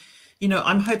think,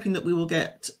 I'm hoping that we will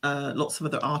get lots of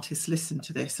other artists listen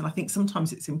to this. And I think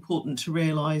sometimes it's important to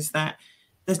realise that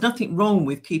there's nothing wrong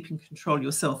with keeping control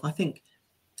yourself. I think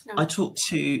I talk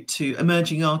to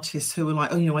emerging artists who are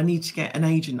like, oh, I need to get an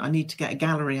agent, I need to get a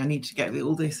gallery, I need to get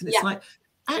all this. And it's like,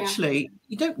 actually,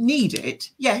 you don't need it.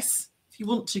 Yes, if you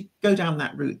want to go down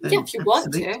that route, then if you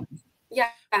want to. Yeah.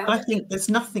 But I think there's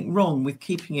nothing wrong with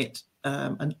keeping it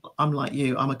and I'm like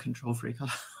you, I'm a control freak.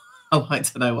 I like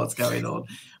to know what's going on,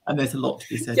 and there's a lot to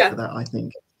be said for that, I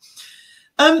think.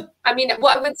 I mean,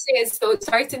 what I would say is, though,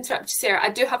 sorry to interrupt you, Sarah, I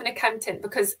do have an accountant,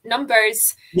 because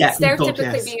numbers,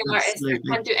 stereotypically being an artist, I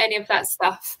can't do any of that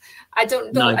stuff. I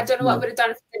don't know. I don't know what I would have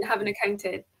done if I didn't have an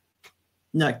accountant.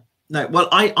 No. Well,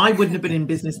 I wouldn't have been in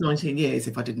business 19 years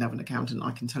if I didn't have an accountant.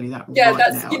 I can tell you that. Yeah,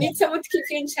 right now. You need someone to keep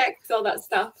you in check with all that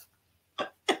stuff.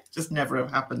 Just never have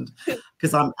happened,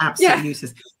 because I'm absolutely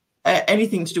useless.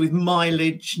 Anything to do with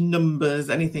mileage, numbers,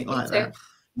 anything like that.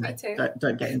 No,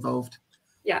 don't get involved.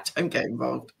 Yeah, don't get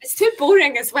involved. It's too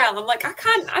boring as well. I'm like,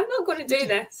 I'm not going to do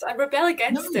this. I rebel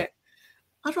against it.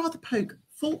 I'd rather poke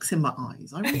forks in my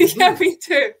eyes. I really yeah, me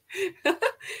too.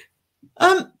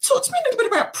 Talk to me a little bit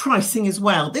about pricing as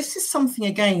well. This is something,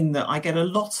 again, that I get a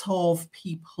lot of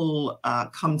people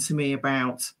come to me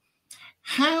about.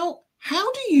 How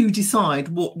do you decide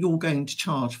what you're going to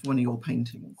charge for one of your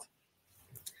paintings?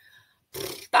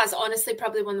 That's honestly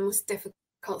probably one of the most difficult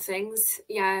things.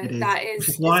 Yeah, that is. Which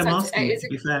is why I'm asking you, to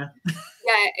be fair.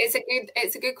 Yeah,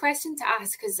 it's a good question to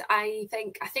ask, because I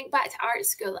think back to art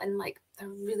school, and like there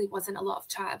really wasn't a lot of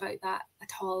chat about that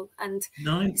at all, and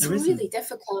it's really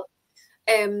difficult.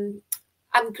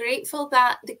 I'm grateful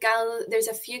that there's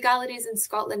a few galleries in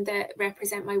Scotland that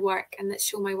represent my work and that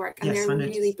show my work, and they're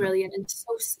really brilliant and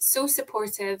so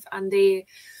supportive, and they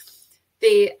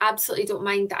absolutely don't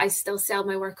mind that I still sell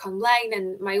my work online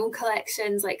and my own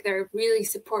collections. Like, they're really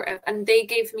supportive, and they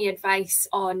gave me advice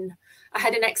on. I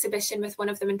had an exhibition with one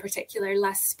of them in particular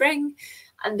last spring,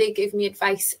 and they gave me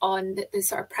advice on the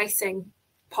sort of pricing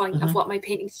point of what my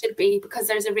painting should be, because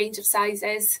there's a range of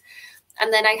sizes.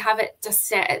 And then I have it just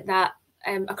set at that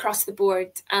across the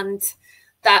board. And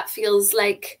that feels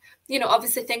like,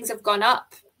 obviously things have gone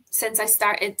up since I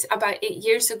started about 8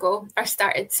 years ago, or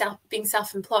started being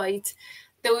self-employed.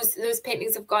 Those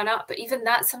paintings have gone up. But even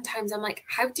that, sometimes I'm like,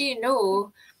 how do you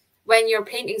know when your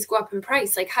paintings go up in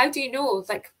price? Like, how do you know?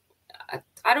 Like,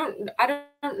 I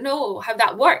don't know how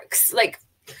that works. Like,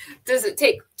 does it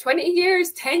take 20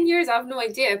 years, 10 years? I have no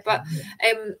idea. But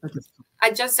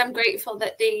I'm grateful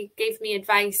that they gave me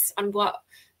advice on what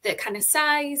the kind of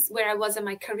size, where I was in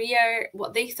my career,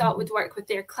 what they thought would work with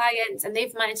their clients, and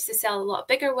they've managed to sell a lot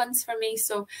bigger ones for me.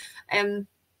 So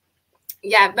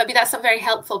yeah, maybe that's not very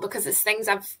helpful, because it's things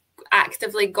I've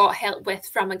actively got help with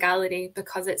from a gallery,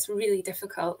 because it's really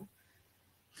difficult.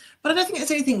 But I don't think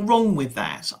there's anything wrong with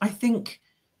that. I think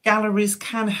galleries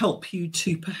can help you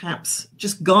to perhaps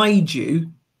just guide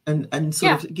you and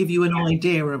sort of give you an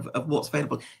idea of what's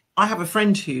available. I have a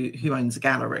friend who owns a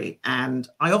gallery, and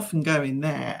I often go in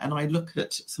there and I look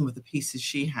at some of the pieces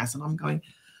she has, and I'm going,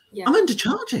 I'm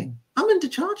undercharging.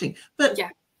 But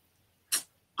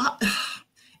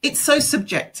it's so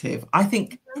subjective. I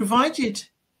think, provided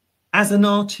as an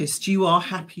artist you are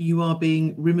happy, you are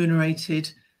being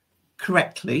remunerated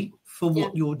correctly for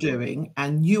what you're doing,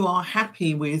 and you are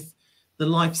happy with the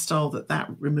lifestyle that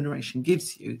remuneration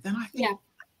gives you, then I think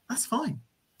that's fine.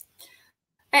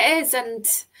 It is. And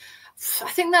I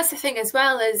think that's the thing as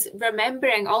well, is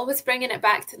remembering, always bringing it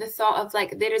back to the thought of,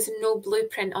 like, there is no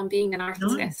blueprint on being an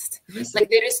artist. Like,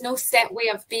 there is no set way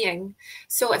of being.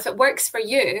 So if it works for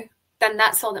you, then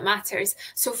that's all that matters.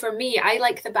 So for me, I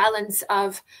like the balance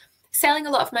of selling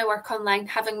a lot of my work online,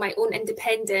 having my own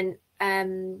independent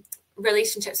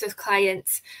relationships with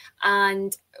clients,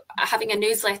 and having a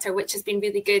newsletter, which has been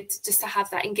really good just to have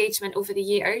that engagement over the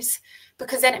years,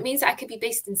 because then it means that I could be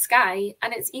based in Skye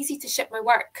and it's easy to ship my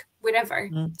work wherever.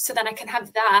 So then I can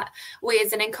have that way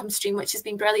as an income stream, which has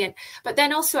been brilliant. But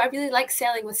then also I really like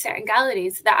selling with certain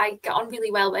galleries that I get on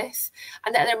really well with,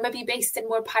 and that they're maybe based in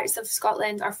more parts of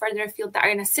Scotland or further afield, that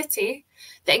are in a city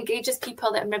that engages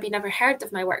people that have maybe never heard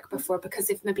of my work before, because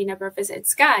they've maybe never visited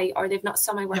Skye, or they've not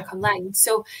saw my work online.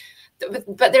 So,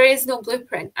 but there is no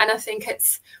blueprint. And I think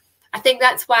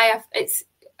that's why it's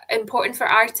important for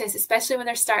artists, especially when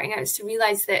they're starting out, is to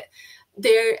realize that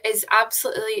there is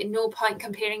absolutely no point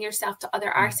comparing yourself to other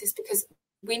artists, because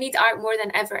we need art more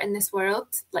than ever in this world.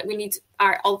 Like, we need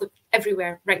art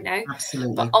everywhere right now.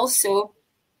 Absolutely. But also,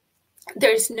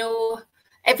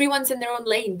 everyone's in their own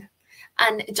lane.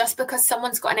 And just because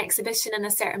someone's got an exhibition in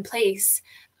a certain place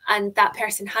and that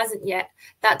person hasn't yet,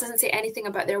 that doesn't say anything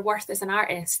about their worth as an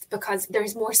artist, because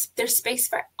there's space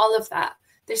for all of that.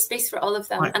 There's space for all of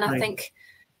them. And I think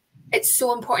it's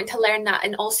so important to learn that,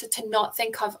 and also to not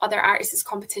think of other artists as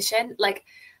competition, like,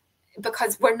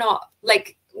 because we're not.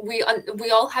 Like, we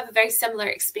all have a very similar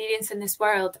experience in this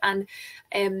world, and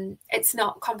it's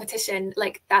not competition.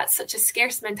 Like, that's such a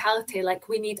scarce mentality. Like,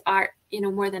 we need art,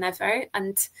 more than ever,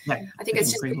 and I think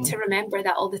it's just good to remember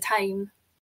that all the time.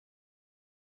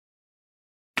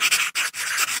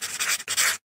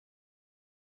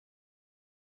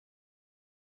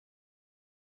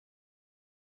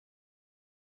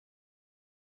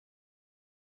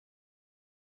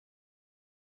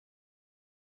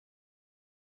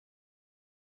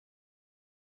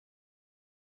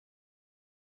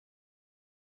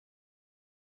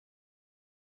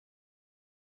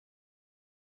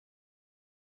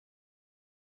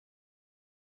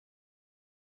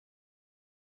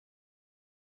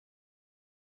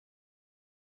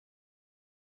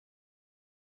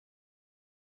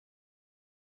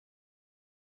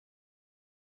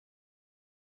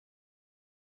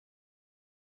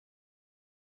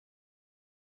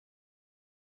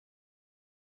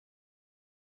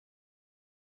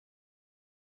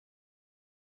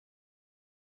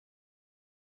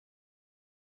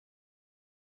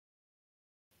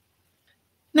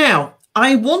 Now,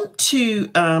 I want to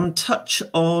touch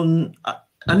on,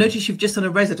 I noticed you've just done a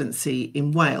residency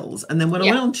in Wales. And then when I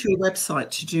went onto your website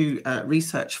to do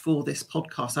research for this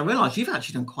podcast, I realised you've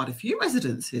actually done quite a few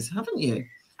residencies, haven't you?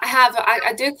 I have.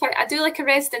 I do like a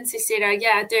residency, Sarah.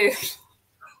 Yeah, I do.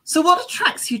 So what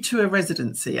attracts you to a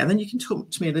residency? And then you can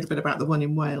talk to me a little bit about the one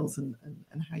in Wales and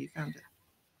how you found it.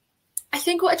 I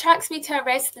think what attracts me to a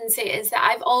residency is that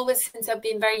I've always, since I've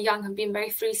been very young, have been very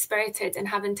free-spirited and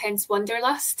have intense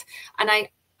wanderlust. And I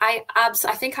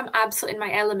think I'm absolutely in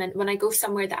my element when I go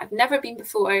somewhere that I've never been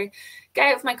before, get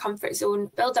out of my comfort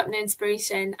zone, build up new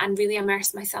inspiration, and really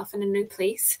immerse myself in a new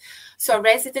place. So a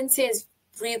residency is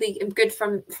really good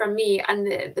for me and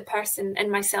the person in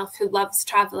myself who loves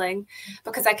traveling,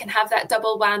 because I can have that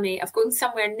double whammy of going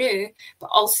somewhere new, but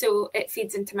also it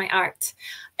feeds into my art.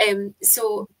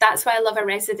 So that's why I love a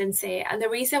residency. And the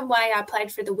reason why I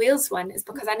applied for the Wales one is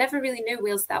because I never really knew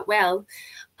Wales that well.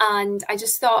 And I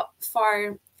just thought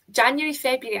for January,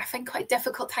 February, I find quite a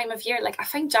difficult time of year. Like I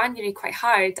find January quite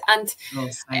hard, and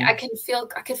I can feel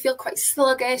quite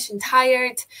sluggish and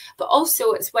tired. But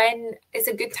also, it's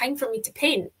a good time for me to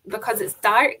paint because it's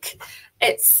dark.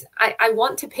 I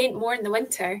want to paint more in the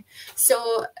winter,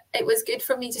 so it was good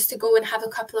for me just to go and have a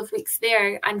couple of weeks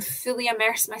there and fully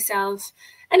immerse myself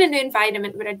in a new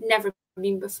environment where I'd never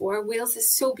been before. Wales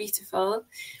is so beautiful.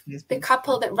 The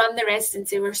couple that run the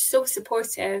residency were so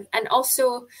supportive, and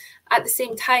also at the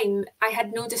same time I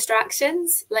had no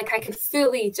distractions. Like I could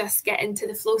fully just get into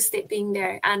the flow state being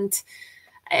there, and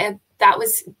that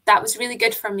was really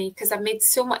good for me because I've made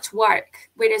so much work.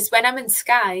 Whereas when I'm in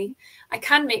Skye, I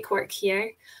can make work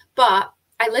here, but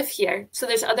I live here, so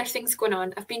there's other things going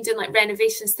on. I've been doing like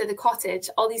renovations to the cottage,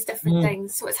 all these different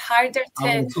things. So it's harder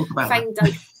to find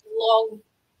like long.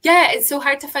 Yeah, it's so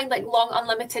hard to find like long,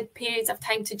 unlimited periods of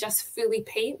time to just fully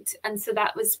paint. And so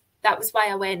that was why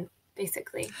I went,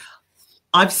 basically.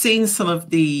 I've seen some of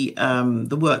the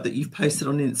work that you've posted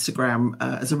on Instagram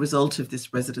as a result of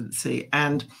this residency,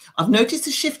 and I've noticed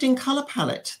a shift in colour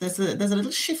palette. There's a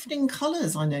little shift in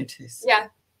colours, I noticed. Yeah.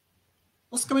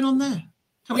 What's going on there?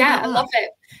 Yeah, I love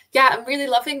it. Yeah, I'm really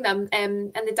loving them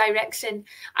and the direction.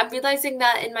 I'm realising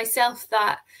that in myself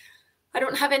that I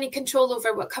don't have any control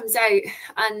over what comes out,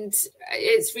 and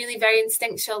it's really very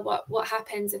instinctual what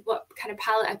happens, what kind of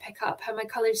palette I pick up, how my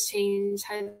colours change,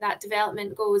 how that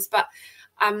development goes. But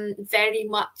I'm very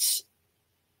much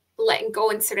letting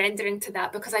go and surrendering to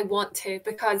that because I want to,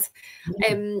 because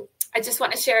I just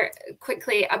want to share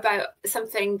quickly about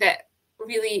something that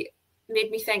really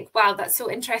made me think, wow, that's so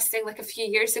interesting. Like a few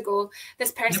years ago,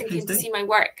 this person came to see my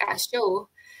work at a show,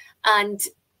 and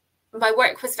my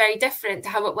work was very different to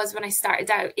how it was when I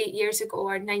started out 8 years ago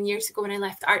or 9 years ago when I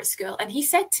left art school. And he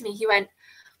said to me, he went,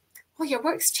 well, your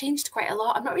work's changed quite a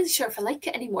lot. I'm not really sure if I like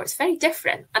it anymore. It's very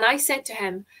different. And I said to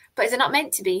him, but is it not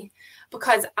meant to be?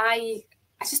 Because I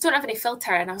just don't have any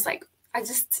filter. And I was like,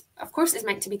 of course it's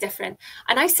meant to be different.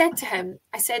 And I said to him,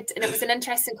 and it was an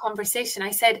interesting conversation.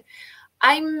 I said,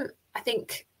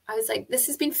 I was like, this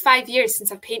has been 5 years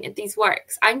since I've painted these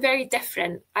works. I'm very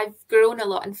different. I've grown a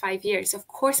lot in 5 years. Of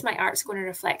course, my art's going to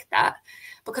reflect that,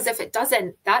 because if it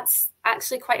doesn't, that's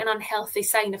actually quite an unhealthy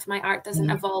sign if my art doesn't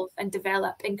evolve and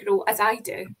develop and grow as I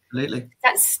do. Absolutely.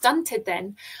 That's stunted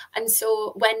then. And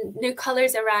so when new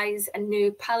colours arise and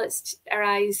new palettes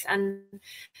arise and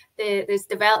there's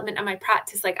development in my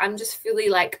practice, like I'm just fully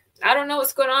like, I don't know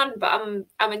what's going on, but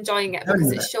I'm enjoying it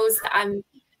because it shows that I'm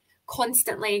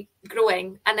constantly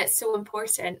growing, and it's so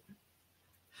important.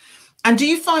 And do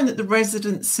you find that the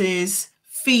residencies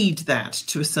feed that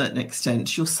to a certain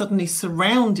extent? You're suddenly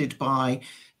surrounded by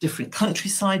different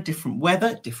countryside, different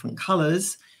weather, different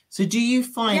colours. So do you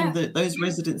find that those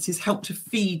residencies help to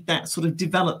feed that sort of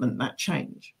development, that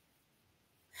change?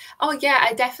 Oh yeah,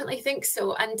 I definitely think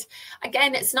so. And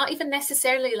again, it's not even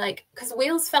necessarily like, because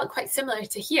Wales felt quite similar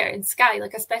to here in Skye,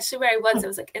 like especially where I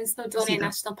was like in Snowdonia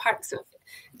National Park, so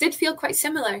it did feel quite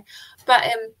similar. But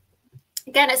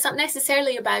again, it's not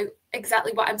necessarily about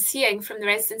exactly what I'm seeing from the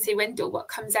residency window, what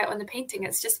comes out on the painting.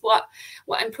 It's just what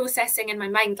I'm processing in my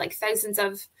mind. Like thousands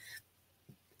of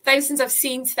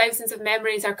scenes, thousands of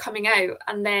memories are coming out,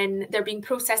 and then they're being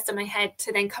processed in my head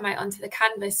to then come out onto the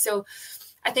canvas. So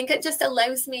I think it just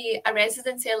allows me, a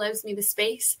residency allows me the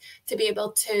space to be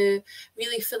able to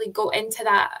really fully go into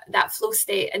that flow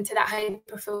state, into that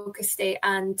hyper focus state,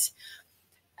 and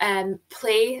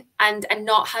play and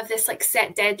not have this like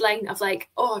set deadline of like,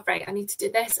 oh right, I need to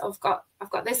do this, I've got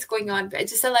this going on. But it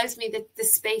just allows me the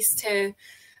space to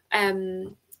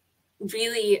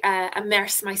really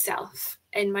immerse myself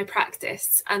in my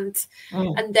practice, and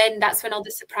then that's when all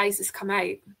the surprises come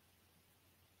out.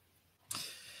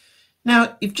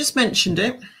 Now, you've just mentioned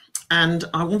it, and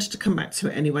I wanted to come back to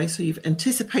it anyway, so you've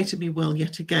anticipated me well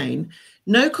yet again.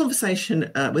 No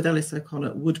conversation with Ellis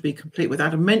O'Connor would be complete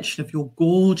without a mention of your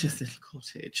gorgeous little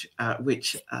cottage,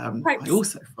 which I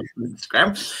also follow on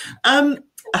Instagram.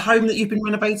 A home that you've been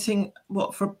renovating,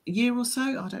 what, for a year or so?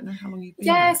 I don't know how long you've been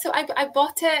there. So I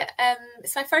bought it.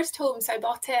 It's my first home, so I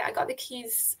bought it. I got the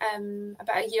keys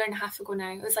about a year and a half ago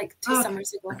now. It was like 2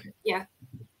 summers ago. Okay. Yeah.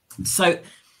 So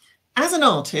as an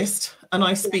artist, and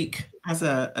I speak as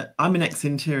I'm an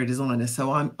ex-interior designer,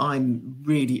 so I'm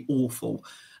really awful.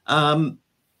 Do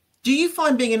you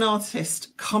find being an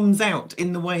artist comes out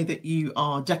in the way that you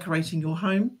are decorating your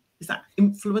home? Is that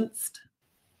influenced?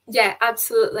 Yeah,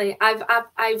 absolutely.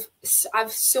 I've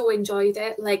so enjoyed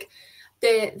it. Like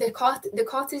the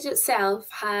cottage itself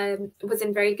was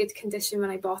in very good condition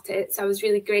when I bought it, so I was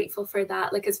really grateful for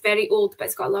that. Like, it's very old, but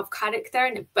it's got a lot of character,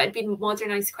 but it'd been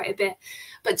modernized quite a bit.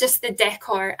 But just the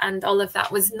decor and all of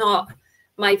that was not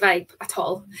my vibe at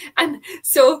all. And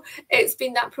so it's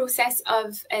been that process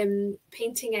of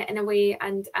painting it in a way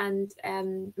and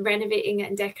renovating it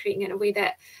and decorating it in a way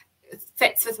that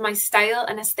fits with my style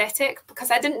and aesthetic,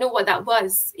 because I didn't know what that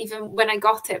was even when I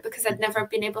got it, because I'd never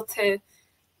been able to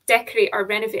decorate or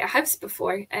renovate a house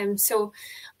before. So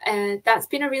that's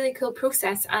been a really cool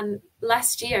process. And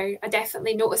last year I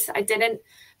definitely noticed that I didn't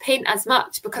paint as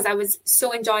much because I was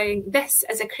so enjoying this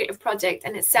as a creative project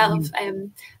in itself,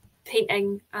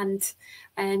 painting and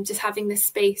just having this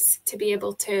space to be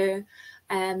able to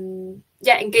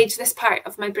engage this part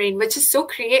of my brain, which is so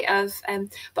creative.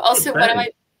 But also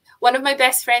one of my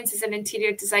best friends is an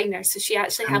interior designer, so she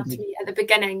actually helped me at the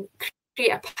beginning create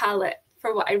a palette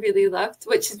for what I really loved,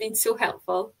 which has been so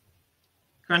helpful.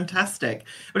 Fantastic.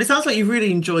 But it sounds like you've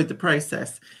really enjoyed the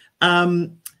process.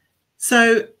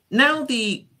 So now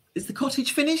is the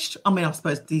cottage finished? I mean, I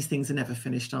suppose these things are never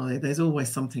finished, are they? There's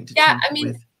always something to tinker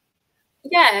with.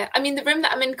 Yeah, I mean, the room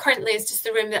that I'm in currently is just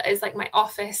the room that is like my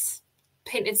office,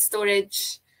 painted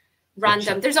storage, random.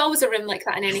 Gotcha. There's always a room like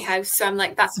that in any house, so I'm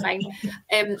like, that's fine.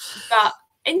 But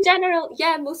in general,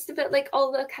 yeah, most of it, like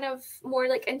all the kind of more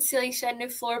like insulation, new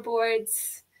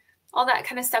floorboards, all that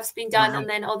kind of stuff's been done. Wow. And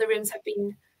then all the rooms have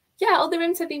been,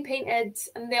 painted,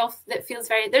 and that feels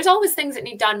very, there's always things that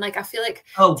need done. Like, I feel like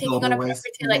taking on a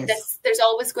property like this, there's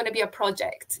always going to be a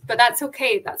project, but that's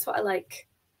okay. That's what I like.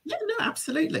 Yeah, no,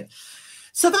 absolutely.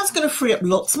 So that's going to free up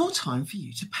lots more time for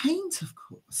you to paint, of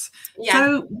course. Yeah.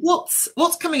 So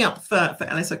what's coming up for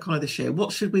Ellis O'Connor this year?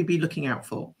 What should we be looking out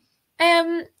for?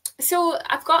 So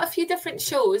I've got a few different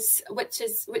shows, which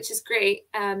is great,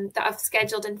 that I've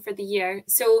scheduled in for the year.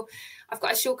 So I've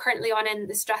got a show currently on in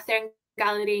the Strathearn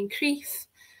Gallery in Crieff,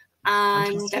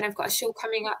 and then I've got a show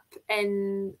coming up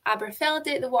in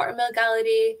Aberfeldy at the Watermill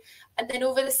Gallery, and then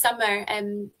over the summer,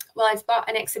 I've got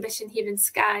an exhibition here in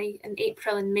Skye in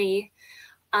April and May.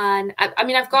 And I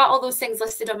mean, I've got all those things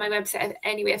listed on my website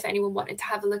anyway, if anyone wanted to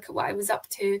have a look at what I was up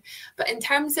to. But in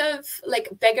terms of like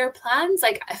bigger plans,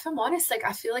 like, if I'm honest, like,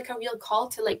 I feel like a real call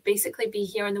to like basically be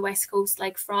here on the West Coast,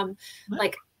 like from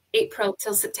like April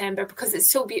till September, because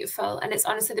it's so beautiful and it's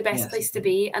honestly the best place to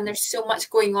be. And there's so much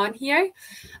going on here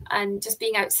and just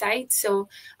being outside. So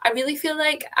I really feel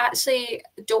like I actually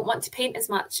don't want to paint as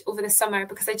much over the summer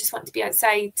because I just want to be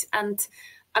outside. And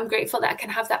I'm grateful that I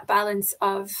can have that balance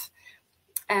of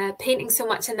painting so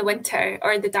much in the winter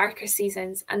or the darker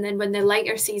seasons, and then when the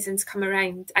lighter seasons come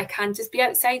around, I can just be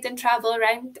outside and travel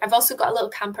around. I've also got a little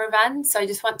camper van, so I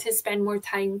just want to spend more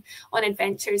time on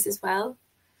adventures as well.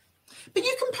 But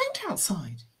you can paint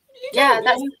outside. Yeah,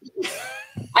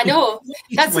 I know.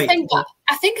 That's the thing, but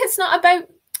I think it's not about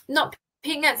not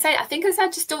painting outside. I think I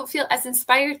just don't feel as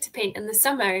inspired to paint in the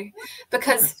summer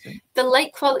because the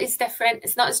light quality is different.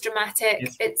 It's not as dramatic.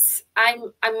 I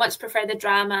much prefer the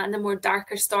drama and the more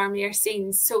darker, stormier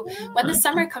scenes. So when the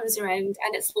summer comes around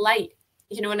and it's light,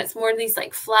 you know, and it's more these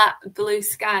like flat blue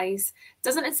skies, it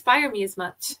doesn't inspire me as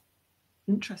much.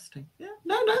 Interesting. Yeah.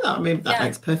 No. I mean, that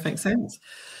makes perfect sense.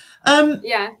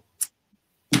 Okay.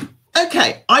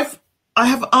 I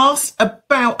have asked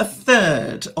about a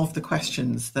third of the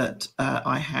questions that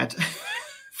I had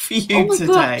for you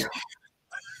today.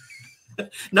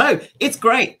 No, it's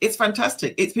great. It's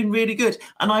fantastic. It's been really good,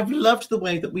 and I've loved the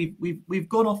way that we've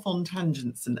gone off on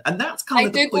tangents, and that's kind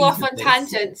of the point. I do go off on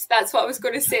tangents. That's what I was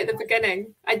going to say at the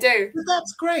beginning. I do.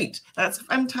 That's great. That's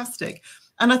fantastic,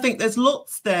 and I think there's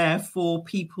lots there for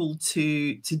people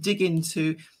to dig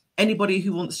into. Anybody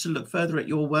who wants to look further at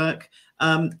your work.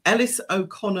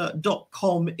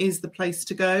 EllisO'Connor.com is the place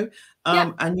to go.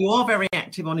 And you are very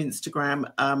active on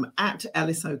Instagram at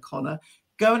Ellis O'Connor.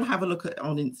 Go and have a look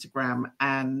on Instagram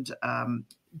and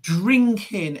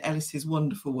drink in Ellis's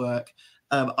wonderful work.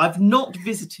 I've not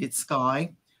visited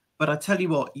Skye, but I tell you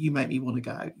what, you make me want to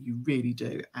go. You really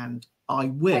do. And I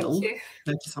will.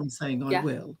 Notice I'm saying I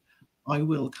will. I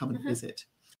will come and visit.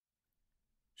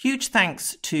 Huge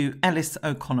thanks to Ellis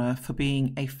O'Connor for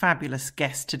being a fabulous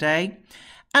guest today,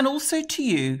 and also to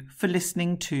you for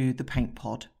listening to the Paint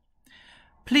Pod.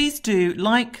 Please do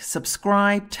like,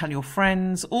 subscribe, tell your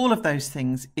friends, all of those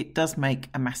things. It does make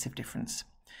a massive difference.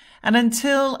 And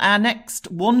until our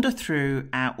next wander through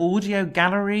our audio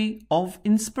gallery of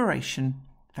inspiration,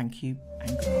 thank you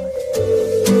and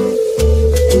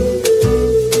goodbye.